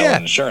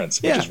selling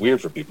insurance, which is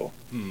weird for people.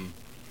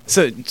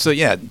 So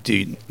yeah,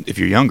 if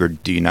you're younger,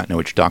 do you not know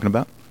what you're talking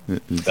about?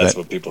 That's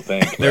what people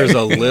think. There's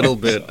a little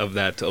bit of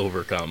that to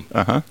overcome.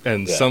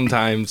 And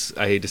sometimes,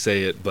 I hate to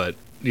say it, but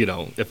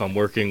if I'm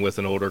working with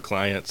an older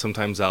client,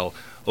 sometimes I'll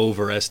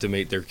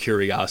overestimate their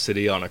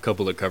curiosity on a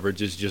couple of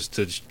coverages just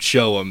to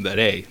show them that,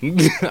 hey,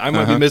 I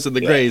might be missing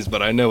the grays,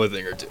 but I know a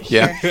thing or two.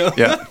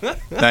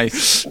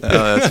 Nice.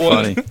 That's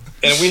funny.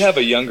 And we have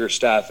a younger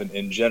staff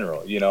in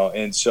general,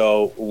 and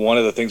so one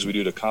of the things we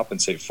do to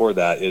compensate for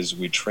that is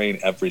we train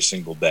every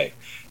single day.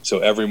 So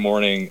every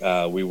morning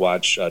we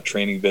watch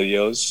training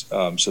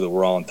videos so that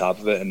we're all on top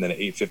of it. And then at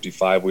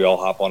 8:55, we all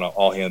hop on an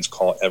all-hands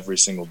call every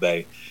single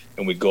day,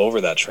 and we go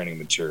over that training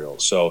material.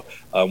 So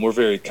we're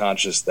very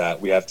conscious that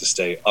we have to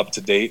stay up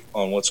to date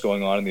on what's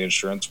going on in the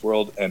insurance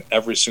world. And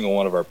every single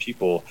one of our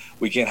people,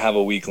 we can't have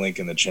a weak link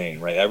in the chain,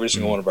 right? Every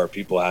single one of our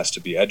people has to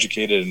be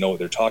educated and know what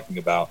they're talking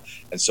about.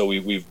 And so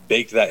we've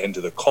baked that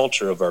into the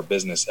culture of our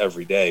business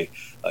every day.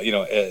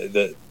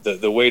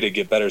 The way to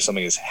get better at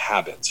something is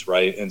habits,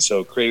 right? And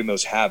so creating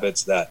those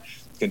habits that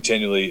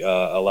continually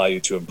allow you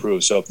to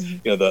improve. So,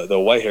 the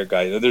white hair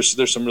guy,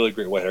 there's some really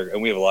great white hair,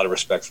 and we have a lot of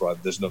respect for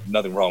it. There's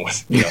nothing wrong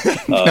with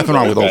nothing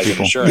wrong with old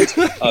people. Insurance.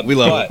 We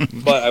love it.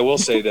 But I will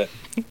say that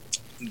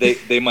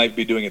they might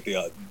be doing it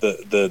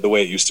the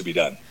way it used to be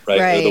done,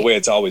 right? Or the way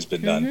it's always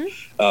been done.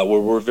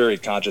 We're very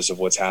conscious of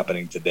what's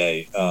happening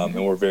today,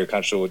 and we're very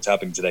conscious of what's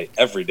happening today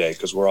every day,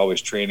 because we're always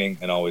training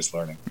and always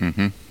learning.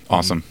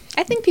 Awesome.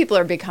 I think people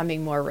are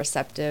becoming more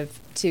receptive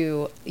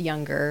to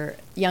younger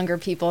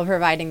people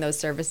providing those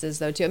services,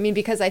 though, too. I mean,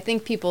 because I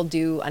think people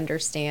do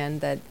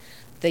understand that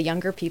the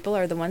younger people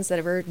are the ones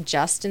that were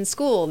just in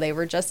school. They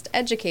were just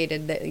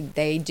educated.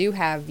 They do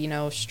have,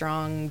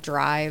 strong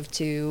drive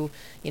to,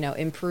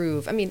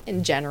 improve. I mean,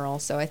 in general.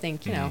 So I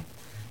think,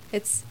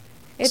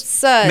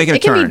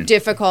 it can be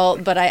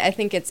difficult, but I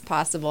think it's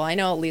possible. I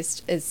know at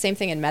least it's same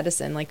thing in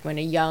medicine. Like when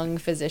a young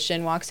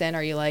physician walks in,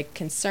 are you like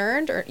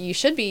concerned, or you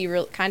should be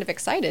kind of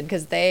excited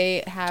because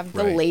they have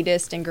the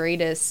latest and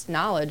greatest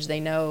knowledge. They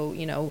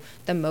know,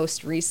 the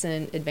most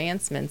recent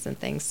advancements and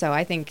things. So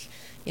I think,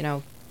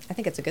 I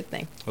think it's a good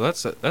thing. Well,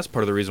 that's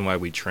part of the reason why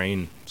we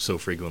train so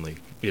frequently.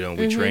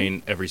 We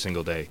train every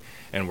single day,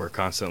 and we're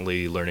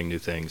constantly learning new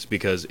things,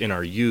 because in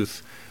our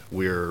youth,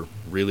 we're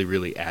really,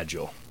 really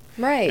agile.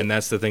 Right. And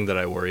that's the thing that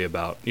I worry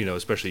about,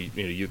 especially,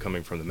 you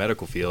coming from the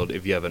medical field.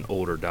 If you have an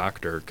older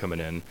doctor coming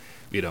in,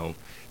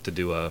 to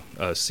do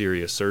a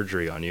serious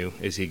surgery on you,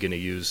 is he going to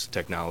use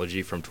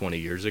technology from 20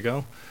 years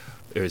ago?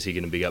 Or is he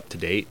going to be up to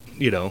date?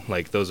 You know,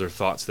 like those are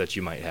thoughts that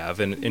you might have.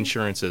 And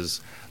insurance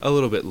is a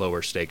little bit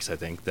lower stakes, I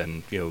think,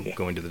 than,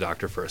 going to the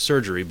doctor for a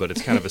surgery. But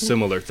it's kind of a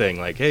similar thing.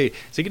 Like, hey,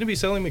 is he going to be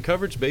selling me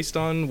coverage based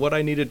on what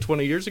I needed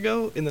 20 years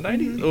ago in the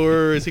 90s?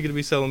 Or is he going to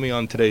be selling me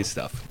on today's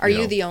stuff? Are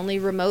you the only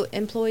remote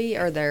employee?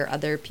 Or are there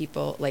other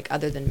people, like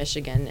other than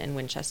Michigan and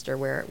Winchester?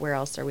 Where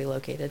else are we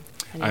located?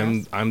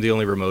 I'm the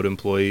only remote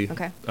employee.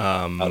 Okay.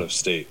 Out of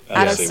state.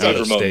 Out of state. We have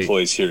remote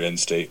employees here in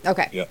state.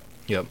 Okay.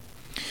 Yep.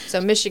 So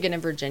Michigan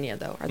and Virginia,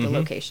 though, are the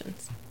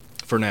locations.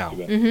 For now.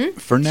 Mm-hmm.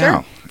 For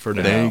now. Sure. For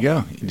now. There you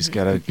go. You just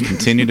got to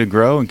continue to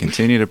grow and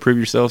continue to prove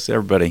yourselves to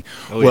everybody.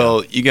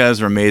 Well, you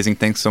guys are amazing.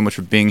 Thanks so much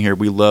for being here.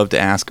 We love to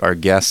ask our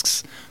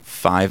guests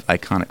 5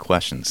 iconic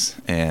questions.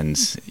 And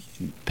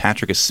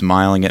Patrick is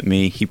smiling at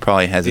me. He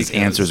probably has his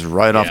answers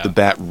right off the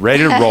bat,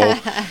 ready to roll.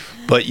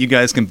 But you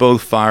guys can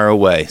both fire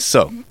away.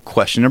 So,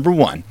 question number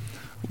 1.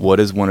 What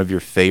is one of your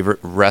favorite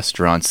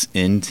restaurants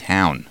in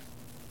town?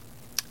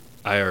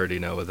 I already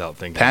know without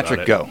thinking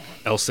Patrick, about it.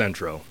 go. El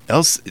Centro.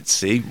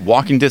 See,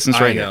 walking distance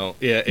right here. I know.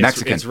 Yeah,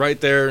 Mexican. It's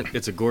right there.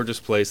 It's a gorgeous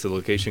place. The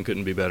location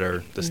couldn't be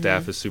better. The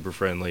staff is super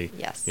friendly.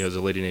 Yes. There's a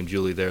lady named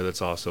Julie there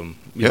that's awesome.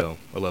 You know,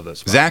 I love that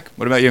spot. Zach,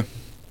 what about you?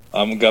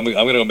 I'm gonna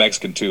go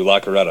Mexican too. La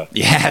Carreta.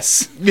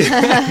 Yes.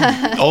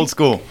 Old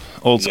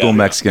school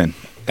Mexican.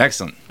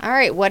 Excellent. All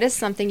right. What is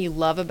something you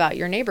love about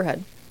your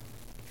neighborhood?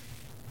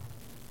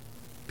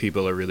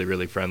 People are really,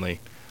 really friendly.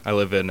 I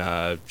live in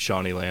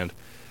Shawneeland.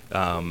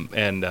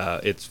 And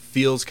it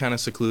feels kind of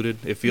secluded.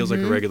 It feels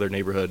like a regular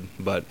neighborhood,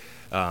 but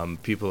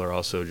people are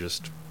also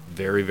just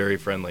very, very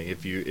friendly.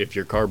 If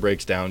your car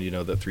breaks down, you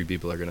know that 3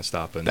 people are going to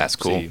stop and that's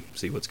cool.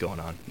 see what's going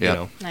on. Yeah. You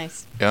know?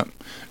 Nice. Yep.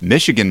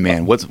 Michigan,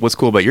 man, what's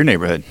cool about your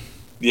neighborhood?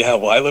 Yeah,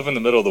 well, I live in the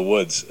middle of the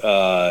woods,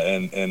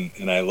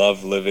 and I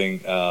love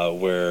living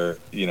where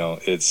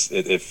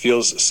it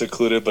feels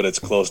secluded, but it's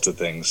close to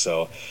things.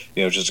 So,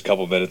 just a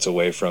couple minutes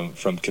away from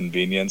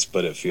convenience,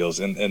 but it feels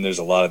and there's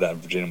a lot of that in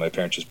Virginia. My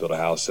parents just built a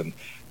house, and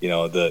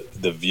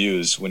the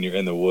views when you're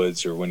in the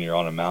woods or when you're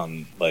on a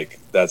mountain, like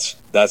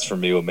that's for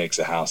me what makes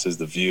a house is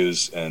the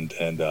views and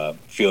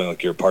feeling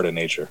like you're a part of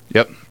nature.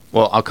 Yep.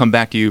 Well, I'll come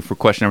back to you for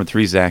question number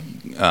 3, Zach.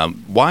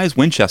 Why is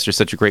Winchester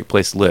such a great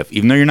place to live?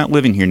 Even though you're not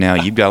living here now,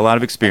 you've got a lot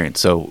of experience.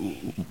 So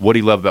what do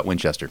you love about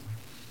Winchester?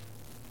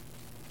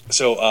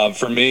 So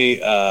for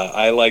me,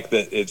 I like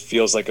that it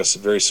feels like a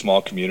very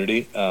small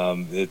community.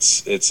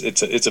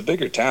 It's a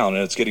bigger town,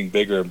 and it's getting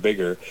bigger and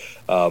bigger.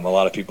 A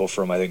lot of people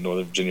from, I think,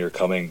 Northern Virginia are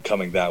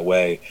coming that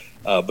way.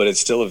 But it's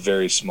still a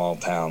very small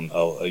town.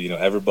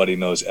 Everybody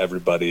knows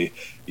everybody.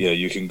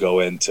 You can go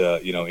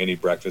into any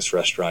breakfast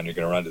restaurant, you're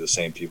going to run to the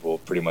same people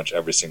pretty much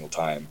every single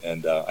time.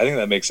 And I think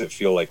that makes it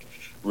feel like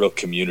real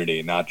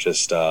community, not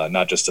just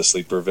a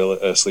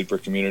sleeper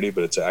community,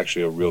 but it's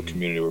actually a real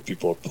community where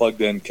people are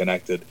plugged in,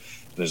 connected,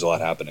 and there's a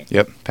lot happening.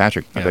 Yep,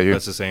 Patrick, how about you?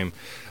 That's the same.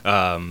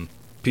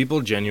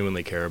 People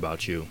genuinely care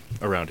about you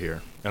around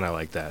here, and I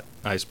like that.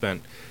 I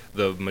spent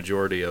the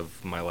majority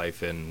of my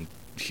life in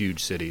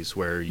huge cities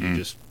where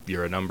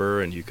you're a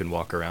number and you can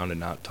walk around and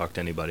not talk to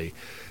anybody,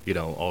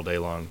 all day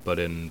long. But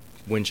in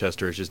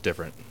Winchester, it's just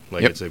different.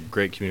 Like It's a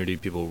great community.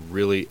 People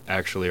really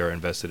actually are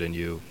invested in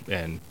you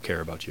and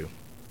care about you.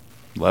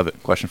 Love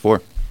it. Question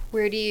 4.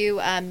 Where do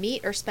you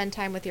meet or spend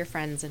time with your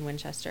friends in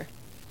Winchester?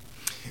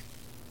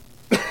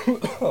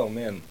 Oh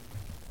man.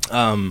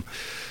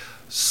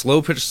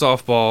 Slow pitch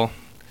softball,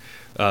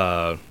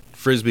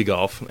 frisbee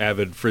golf,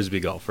 avid frisbee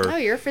golfer. Oh,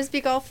 you're a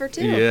frisbee golfer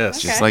too. Yes,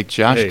 okay. Just like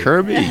Josh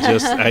Kirby.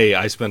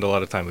 I spend a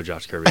lot of time with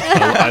Josh Kirby.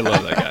 I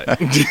love that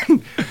guy.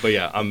 But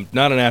yeah, I'm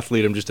not an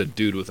athlete. I'm just a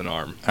dude with an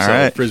arm. All so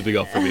right. Frisbee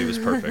golf for me was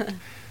perfect.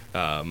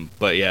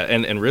 But yeah,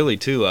 and really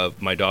too,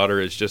 my daughter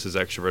is just as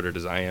extroverted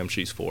as I am.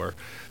 She's 4,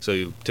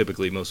 so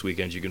typically most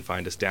weekends you can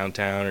find us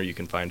downtown, or you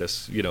can find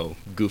us,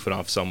 goofing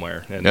off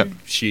somewhere. And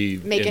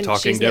she's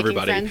talking to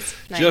everybody, nice.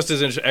 just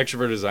as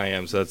extroverted as I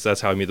am. So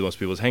that's how I meet the most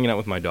people, is hanging out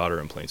with my daughter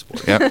and playing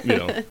sports.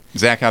 Yep.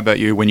 Zach, how about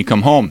you? When you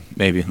come home,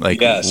 maybe where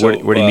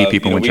do you meet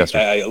people in Winchester?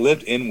 I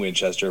lived in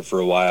Winchester for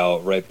a while,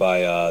 right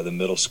by the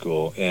middle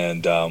school,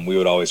 and we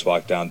would always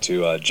walk down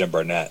to Jim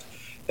Barnett,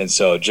 and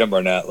so Jim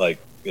Barnett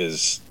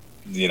is.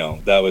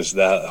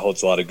 That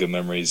holds a lot of good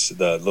memories.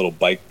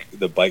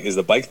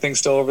 The bike thing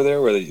still over there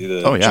where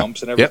the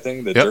jumps and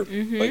everything, the dirt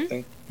bike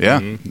thing.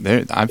 Yeah,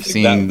 I've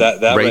seen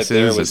that races. Right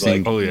there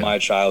was my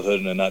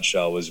childhood in a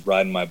nutshell. Was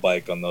riding my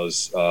bike on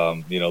those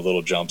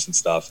little jumps and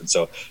stuff. And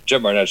so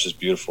Jim Barnett's just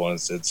beautiful, and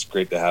it's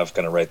great to have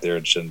kind of right there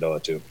in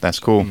Shenandoah too. That's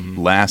cool.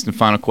 Last and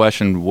final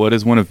question: what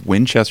is one of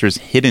Winchester's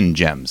hidden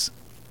gems?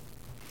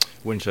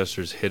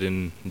 Winchester's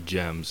hidden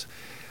gems.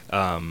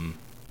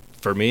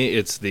 For me,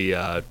 it's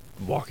the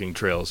walking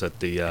trails at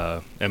the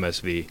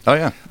MSV. Oh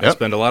yeah, I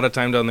spend a lot of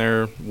time down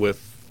there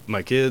with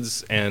my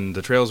kids, and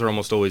the trails are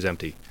almost always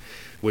empty.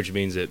 which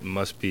means it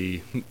must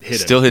be hidden.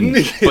 Still hidden.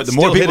 But the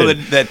more people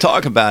that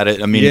talk about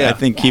it, I mean, I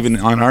think even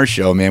on our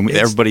show, man,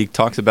 everybody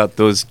talks about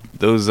those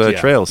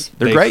trails.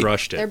 They're great.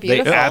 Crushed it. They're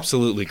beautiful. They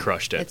absolutely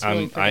crushed it. It's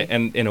really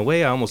and in a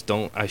way, I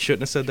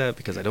shouldn't have said that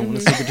because I don't want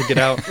the secret to get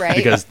out. Right.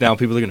 Because now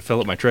people are going to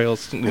fill up my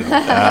trails.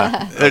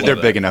 They're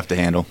big enough to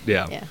handle.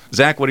 Yeah.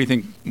 Zach, what do you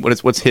think?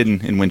 What's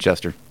hidden in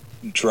Winchester?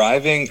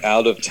 Driving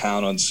out of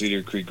town on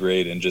Cedar Creek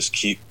Grade and just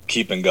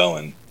keeping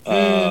going.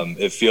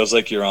 It feels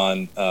like you're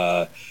on,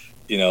 what's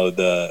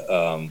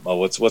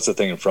the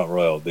thing in Front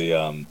Royal?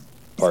 The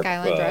park.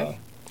 Skyline Drive.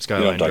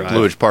 Skyline Drive.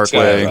 Blue Ridge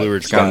Parkway. Blue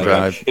Ridge Skyline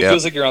Drive. It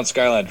feels like you're on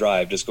Skyline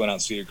Drive, just going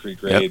out Cedar Creek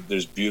Grade. Yep.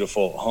 There's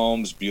beautiful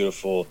homes,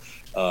 beautiful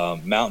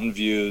mountain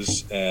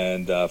views,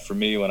 and for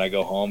me, when I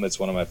go home, it's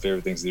one of my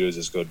favorite things to do is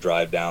just go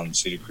drive down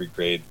Cedar Creek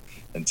Grade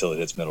until it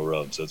hits Middle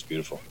Road. So it's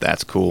beautiful.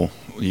 That's cool.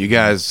 You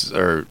guys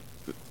are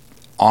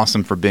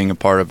awesome for being a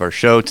part of our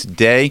show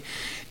today.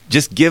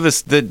 Just give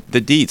us the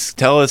deets.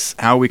 Tell us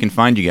how we can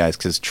find you guys,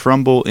 because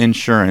Trumbull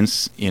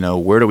Insurance,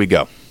 where do we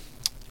go?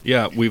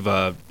 Yeah, we've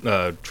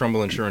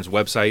Trumbull Insurance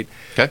website.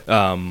 Okay.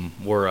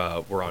 We're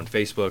on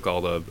Facebook,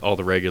 all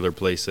the regular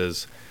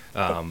places.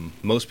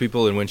 Most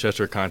people in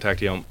Winchester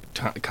contact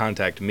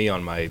me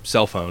on my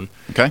cell phone.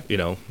 Okay. Do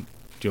you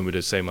want me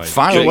to say my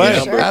fire away?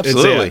 Sure.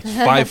 Absolutely.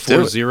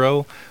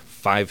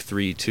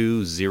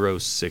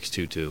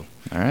 540-532-0622.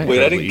 All right.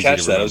 Wait, I didn't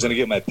catch that. I was going to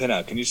get my pin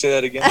out. Can you say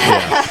that again?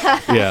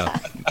 Yeah.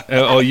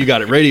 Oh, you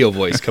got it. Radio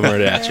voice coming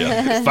right at you.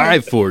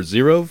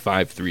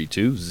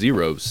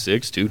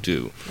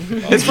 540-532-0622.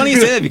 It's funny you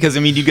say that because,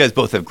 you guys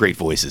both have great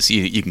voices.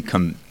 You can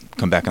come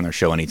back on our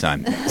show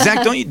anytime.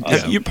 Zach, don't you?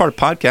 You're part of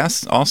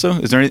podcasts also.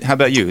 How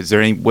about you? Is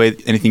there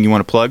anything you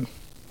want to plug?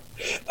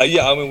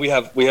 Yeah, we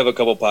have a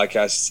couple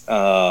podcasts.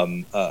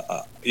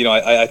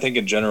 I think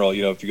in general,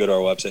 if you go to our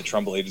website,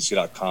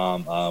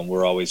 TrumbleAgency.com,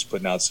 we're always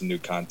putting out some new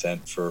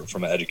content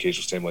from an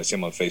educational standpoint.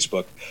 Same on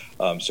Facebook.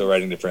 So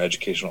writing different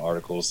educational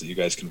articles that you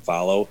guys can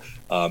follow.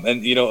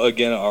 And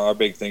again, our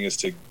big thing is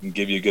to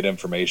give you good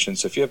information.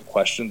 So if you have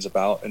questions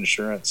about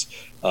insurance,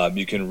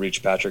 you can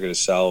reach Patrick at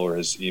his cell or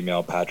his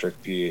email, Patrick,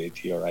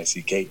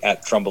 Patrick,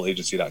 at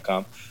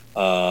TrumbleAgency.com.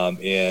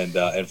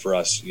 And for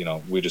us,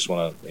 we just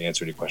want to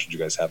answer any questions you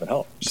guys have and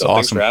help. So awesome.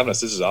 Thanks for having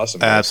us. This is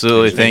awesome.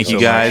 Absolutely. Thank you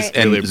guys. So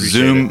and really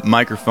Zoom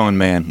microphone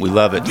man. We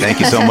love it. Thank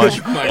you so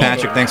much.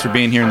 Patrick, thanks for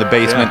being here in the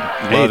basement.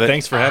 Love it.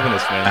 Thanks for having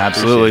us, man.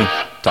 Absolutely.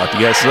 Talk to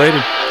you guys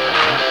later.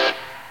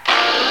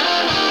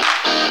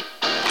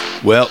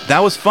 Well, that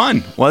was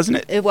fun, wasn't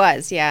it? It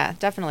was, yeah,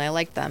 definitely. I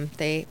liked them.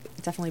 They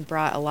definitely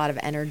brought a lot of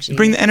energy.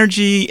 Bring the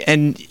energy,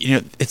 and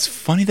it's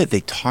funny that they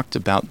talked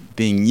about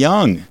being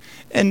young,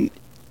 and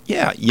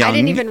young. I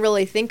didn't even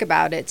really think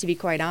about it, to be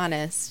quite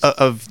honest.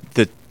 Of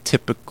the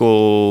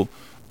typical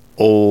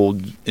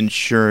old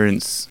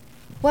insurance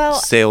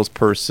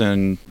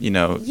salesperson,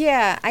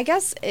 Yeah, I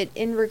guess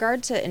in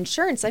regard to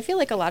insurance, I feel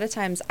like a lot of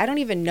times I don't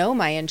even know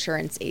my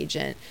insurance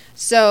agent.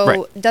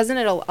 So doesn't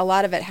it, a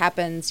lot of it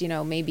happens,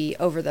 maybe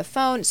over the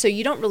phone. So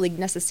you don't really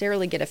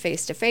necessarily get a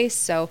face-to-face.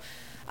 So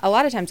a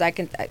lot of times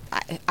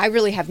I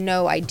really have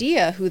no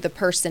idea who the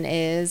person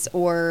is,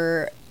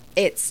 or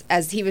it's,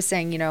 as he was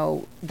saying,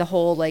 the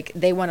whole,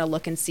 they want to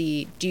look and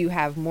see, do you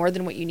have more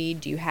than what you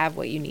need? Do you have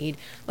what you need?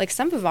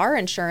 Some of our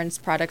insurance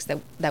products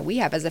that we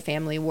have as a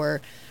family were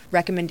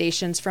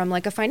recommendations from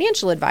a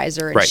financial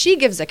advisor, and she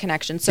gives a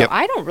connection. So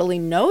I don't really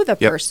know the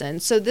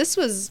person. So this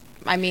was,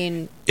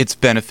 it's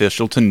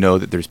beneficial to know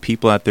that there's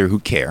people out there who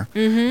care,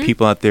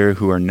 people out there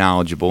who are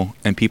knowledgeable,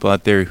 and people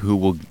out there who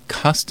will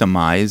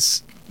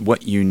customize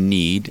what you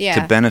need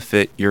to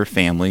benefit your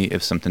family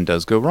if something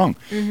does go wrong.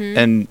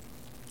 And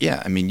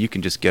you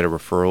can just get a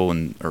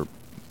referral or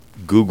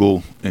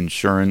Google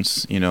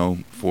insurance,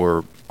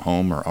 for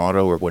home or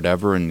auto or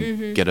whatever,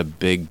 and get a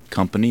big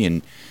company,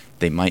 and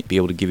they might be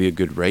able to give you a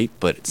good rate.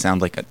 But it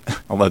sounds like I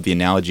love the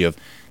analogy of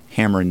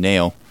hammer and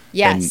nail.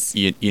 Yes.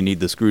 And you need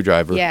the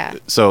screwdriver. Yeah.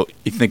 So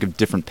you think of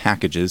different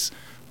packages.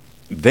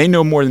 They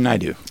know more than I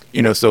do,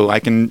 so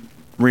I can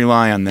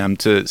rely on them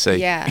to say,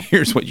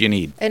 here's what you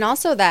need. And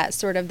also that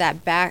sort of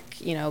that back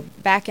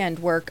end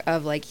work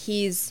of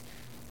he's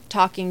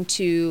talking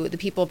to the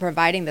people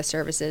providing the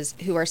services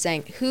who are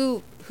saying,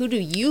 who do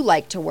you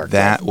like to work with?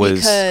 That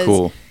was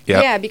cool.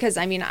 Yep. Yeah, because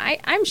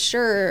I'm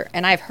sure,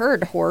 and I've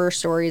heard horror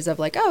stories of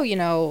I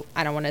don't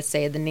want to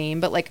say the name,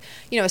 but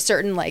a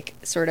certain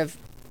sort of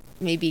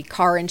maybe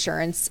car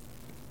insurance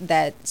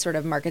that sort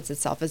of markets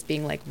itself as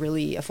being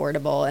really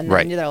affordable, and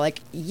then they're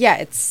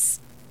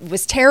it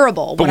was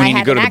terrible. But when you I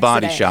had go to an the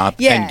body accident.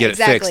 shop and get it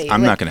fixed,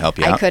 I'm not going to help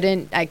you out.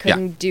 I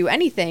couldn't do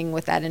anything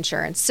with that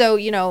insurance. So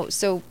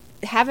so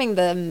having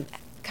them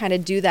kind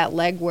of do that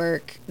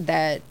legwork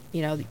that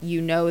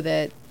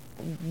that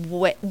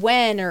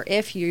when or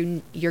if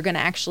you're going to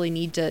actually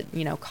need to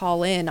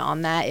call in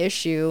on that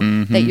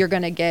issue, that you're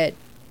going to get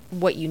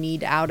what you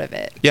need out of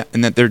it. Yeah,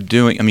 and that they're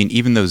doing,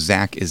 even though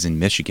Zach is in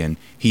Michigan,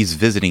 he's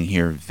visiting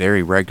here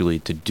very regularly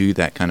to do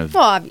that kind of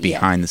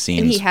behind the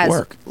scenes and he has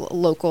work.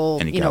 Local,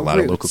 and he got a lot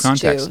of local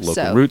contacts, too,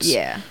 local roots.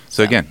 Yeah.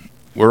 So again,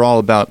 we're all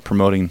about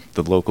promoting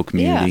the local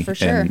community, for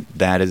sure. and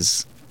that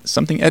is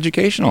something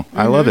educational.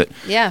 I love it.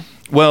 Yeah.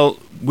 Well,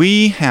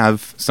 we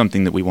have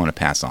something that we want to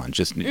pass on.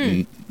 Just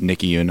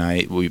Nikki, you and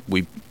I,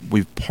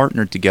 we've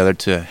partnered together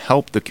to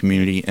help the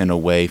community in a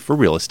way for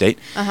real estate.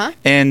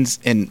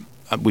 And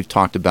we've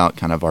talked about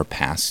kind of our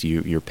past,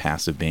 your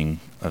past of being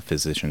a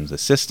physician's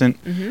assistant,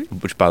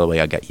 which, by the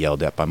way, I got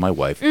yelled at by my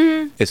wife,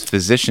 is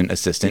physician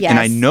assistant. Yes. And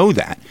I know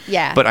that.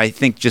 Yeah. But I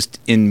think just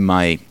in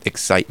my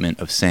excitement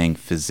of saying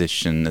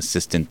physician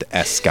assistant, the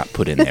S got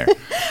put in there.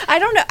 I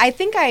don't know. I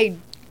think I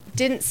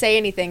didn't say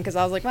anything because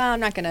I was like, well, I'm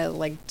not going to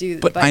like do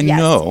But I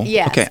know.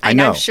 Yes. Okay, I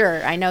know. I'm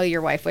sure. I know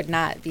your wife would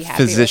not be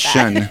happy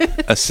Physician with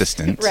that.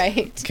 assistant.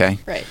 Right. Okay.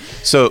 Right.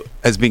 So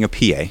as being a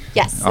PA,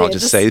 Yes. I'll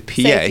just say PA.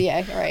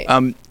 Say PA.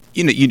 Right.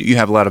 You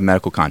have a lot of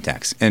medical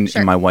contacts, and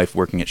Sure. my wife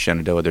working at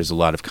Shenandoah, there's a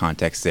lot of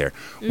contacts there.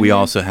 We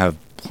also have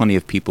plenty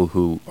of people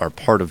who are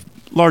part of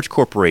large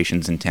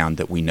corporations in town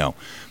that we know.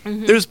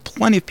 There's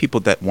plenty of people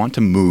that want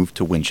to move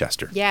to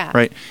Winchester. Yeah.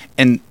 Right?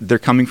 And they're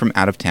coming from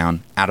out of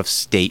town, out of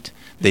state.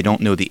 They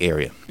don't know the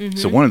area.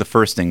 So one of the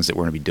first things that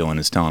we're going to be doing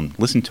is telling them,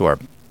 listen to our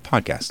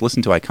podcast,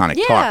 listen to Iconic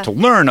Yeah. Talk to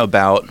learn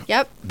about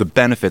Yep. the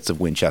benefits of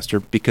Winchester,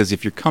 because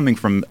if you're coming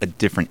from a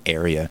different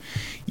area,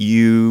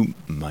 you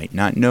might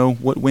not know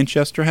what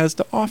Winchester has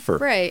to offer.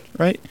 Right.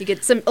 Right? You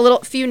get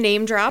few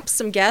name drops,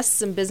 some guests,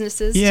 some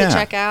businesses Yeah. to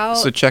check out.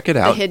 So check it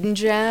The out. hidden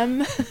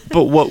gem.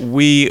 But what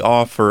we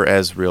offer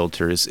as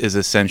realtors is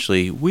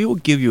essentially we will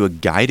give you a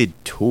guided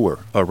tour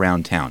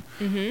around town.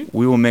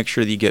 We will make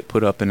sure that you get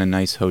put up in a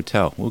nice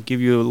hotel. We'll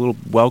give you a little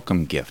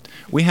welcome gift.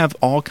 We have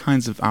all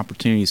kinds of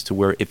opportunities to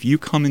where if you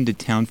come into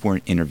town for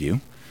an interview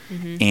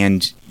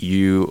and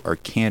you are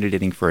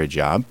candidating for a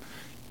job,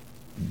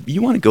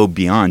 you want to go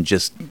beyond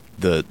just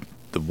the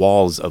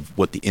walls of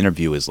what the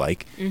interview is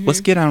like.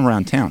 Let's get out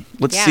around town.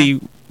 Let's Yeah. see,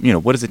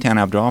 what does the town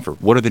have to offer?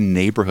 What do the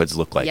neighborhoods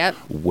look like? Yep.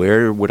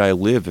 Where would I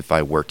live if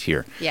I worked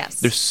here? Yes.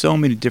 There's so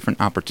many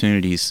different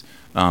opportunities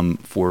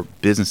for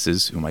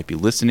businesses who might be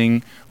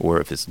listening, or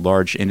if it's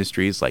large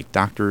industries like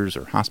doctors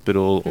or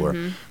hospital or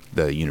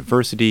the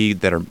university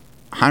that are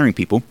hiring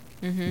people,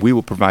 we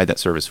will provide that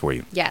service for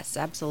you. Yes,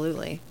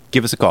 absolutely.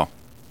 Give us a call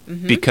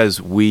because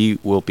we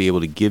will be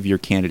able to give your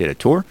candidate a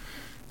tour,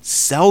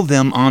 sell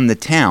them on the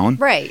town,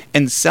 Right.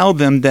 and sell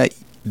them that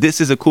this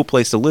is a cool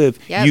place to live.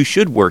 Yep. You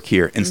should work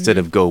here instead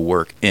of go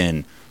work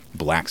in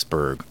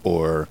Blacksburg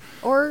or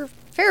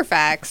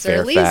Fairfax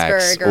or Fairfax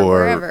Leesburg or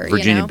wherever.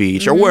 Virginia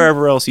Beach or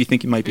wherever else you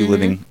think you might be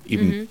living,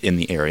 even in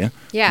the area.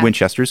 Yeah.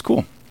 Winchester is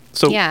cool.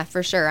 So Yeah,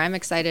 for sure. I'm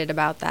excited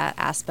about that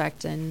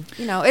aspect. And,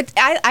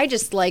 I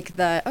just like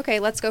okay,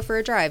 let's go for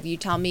a drive. You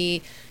tell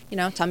me,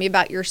 tell me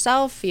about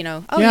yourself,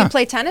 Yeah. you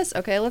play tennis?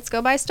 Okay, let's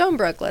go by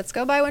Stonebrook. Let's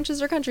go by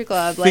Winchester Country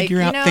Club.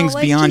 figure out things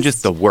beyond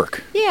just the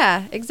work.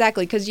 Yeah,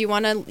 exactly. Because you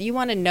want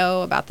to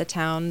know about the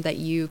town that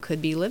you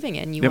could be living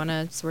in. You Yep. want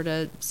to sort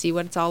of see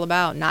what it's all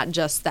about, not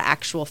just the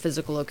actual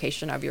physical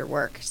location of your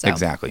work. So.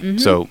 Exactly.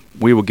 So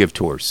we will give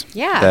tours.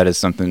 Yeah. That is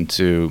something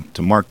to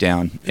mark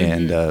down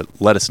and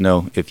let us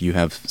know if you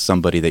have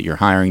somebody that you're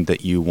hiring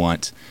that you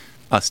want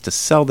us to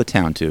sell the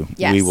town to.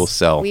 Yes. We will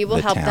sell We will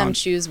the help town. them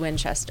choose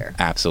Winchester.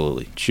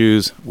 Absolutely.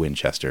 Choose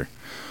Winchester.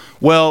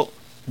 Well,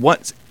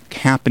 what's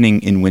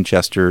happening in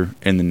Winchester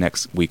in the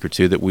next week or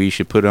two that we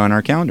should put on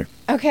our calendar?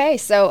 Okay,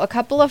 so a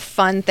couple of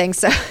fun things.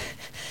 So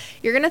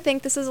you're going to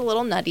think this is a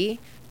little nutty,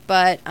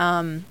 but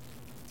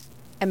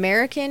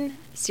American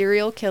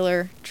serial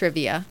killer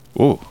trivia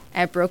Ooh.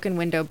 at Broken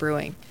Window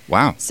Brewing.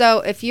 Wow. So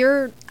if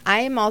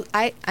I'm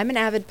an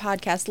avid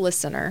podcast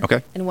listener.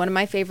 Okay. And one of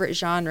my favorite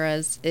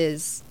genres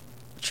is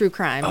true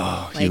crime.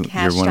 Oh, like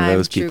you're one of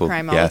those true people.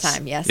 crime all Yes. the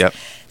time. Yes. Yep.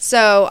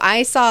 So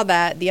I saw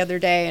that the other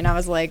day and I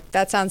was like,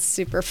 that sounds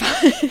super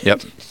fun.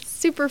 Yep.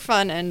 Super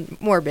fun and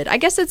morbid. I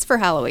guess it's for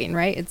Halloween,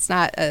 right? It's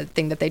not a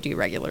thing that they do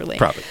regularly.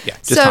 Probably. Yeah.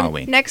 Just So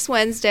Halloween. next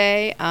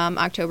Wednesday,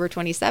 October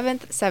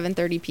 27th,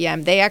 7:30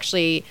 p.m. They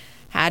actually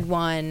had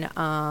one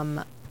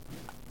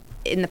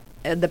in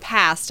the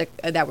past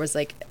that was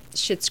like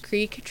Schitt's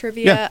Creek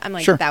trivia. Yeah, I'm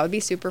like, sure. that would be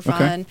super Okay,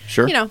 fun.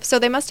 sure. So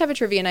they must have a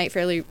trivia night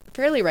fairly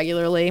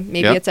regularly.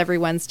 Maybe Yep. it's every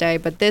Wednesday,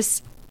 but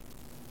this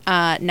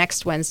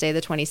next Wednesday,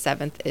 the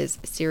 27th, is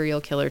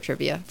serial killer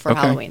trivia for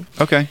Halloween.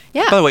 Okay.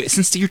 Yeah. By the way,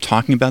 since you're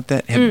talking about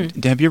that,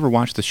 have you ever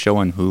watched the show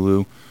on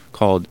Hulu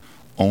called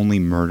Only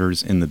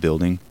Murders in the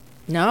Building?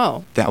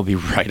 No. That would be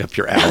right up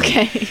your alley.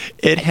 Okay.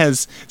 It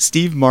has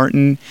Steve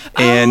Martin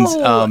and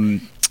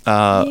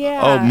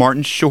Yeah.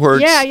 Martin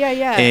Short. Yeah.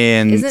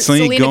 And Isn't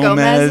Selena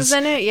Gomez is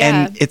in it?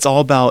 Yeah. And it's all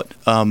about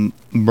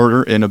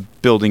murder in a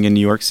building in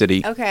New York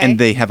City. Okay. And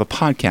they have a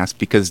podcast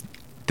because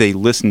they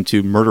listen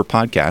to murder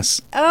podcasts,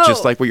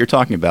 just Oh. like what you're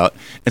talking about.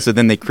 And so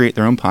then they create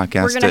their own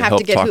podcast We're to gonna have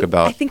help to get talk Hulu.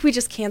 about. I think we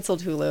just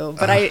canceled Hulu,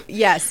 but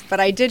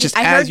I did. Just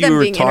I as heard you them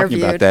were being talking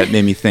interviewed. about that,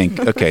 made me think.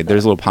 Okay,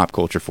 there's a little pop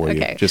culture for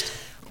you. Okay. Just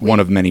one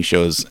of many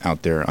shows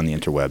out there on the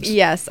interwebs.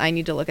 Yes, I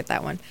need to look at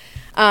that one.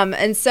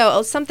 And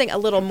so something a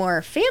little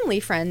more family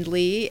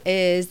friendly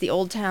is the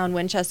Old Town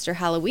Winchester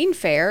Halloween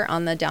Fair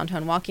on the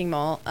Downtown Walking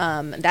Mall.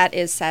 That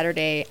is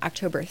Saturday,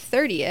 October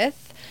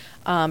 30th.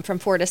 from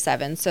 4 to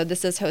 7. So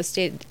this is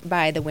hosted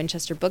by the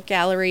Winchester Book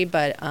Gallery,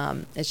 but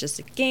it's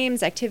just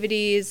games,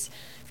 activities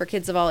for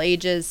kids of all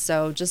ages.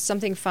 So just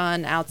something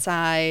fun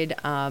outside.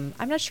 I'm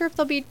not sure if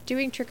they'll be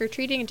doing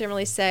trick-or-treating. It didn't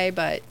really say,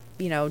 but,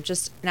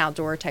 just an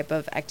outdoor type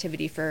of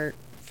activity for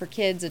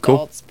kids,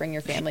 adults, cool. Bring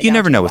your family. You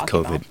never know with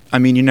COVID. I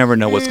mean, you never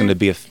know what's going to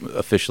be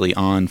officially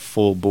on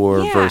full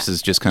bore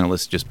versus just kind of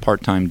let's just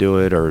part-time do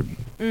it or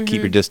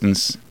keep your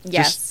distance.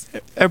 Yes.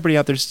 Just everybody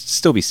out there,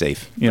 still be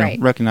safe. Right.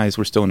 Recognize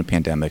we're still in a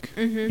pandemic.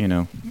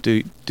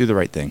 Do the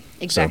right thing.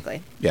 Exactly.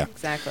 So, yeah.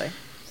 Exactly.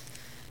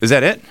 Is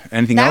that it?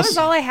 Anything else? That was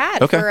all I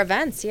had for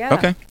events. Yeah.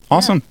 Okay.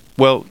 Awesome. Yeah.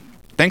 Well,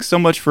 thanks so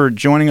much for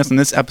joining us on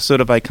this episode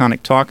of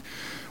Iconic Talk.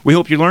 We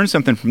hope you learned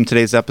something from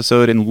today's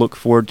episode and look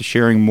forward to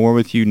sharing more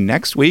with you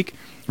next week.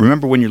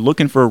 Remember, when you're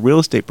looking for a real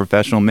estate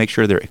professional, make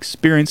sure they're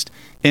experienced,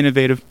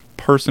 innovative,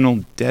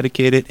 personal,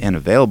 dedicated, and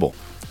available.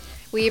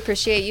 We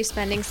appreciate you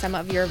spending some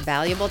of your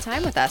valuable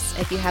time with us.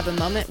 If you have a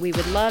moment, we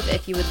would love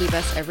if you would leave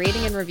us a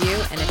rating and review.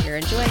 And if you're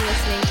enjoying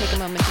listening, take a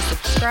moment to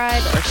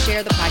subscribe or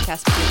share the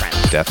podcast with your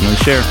friends. Definitely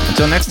share.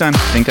 Until next time,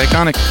 think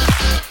iconic.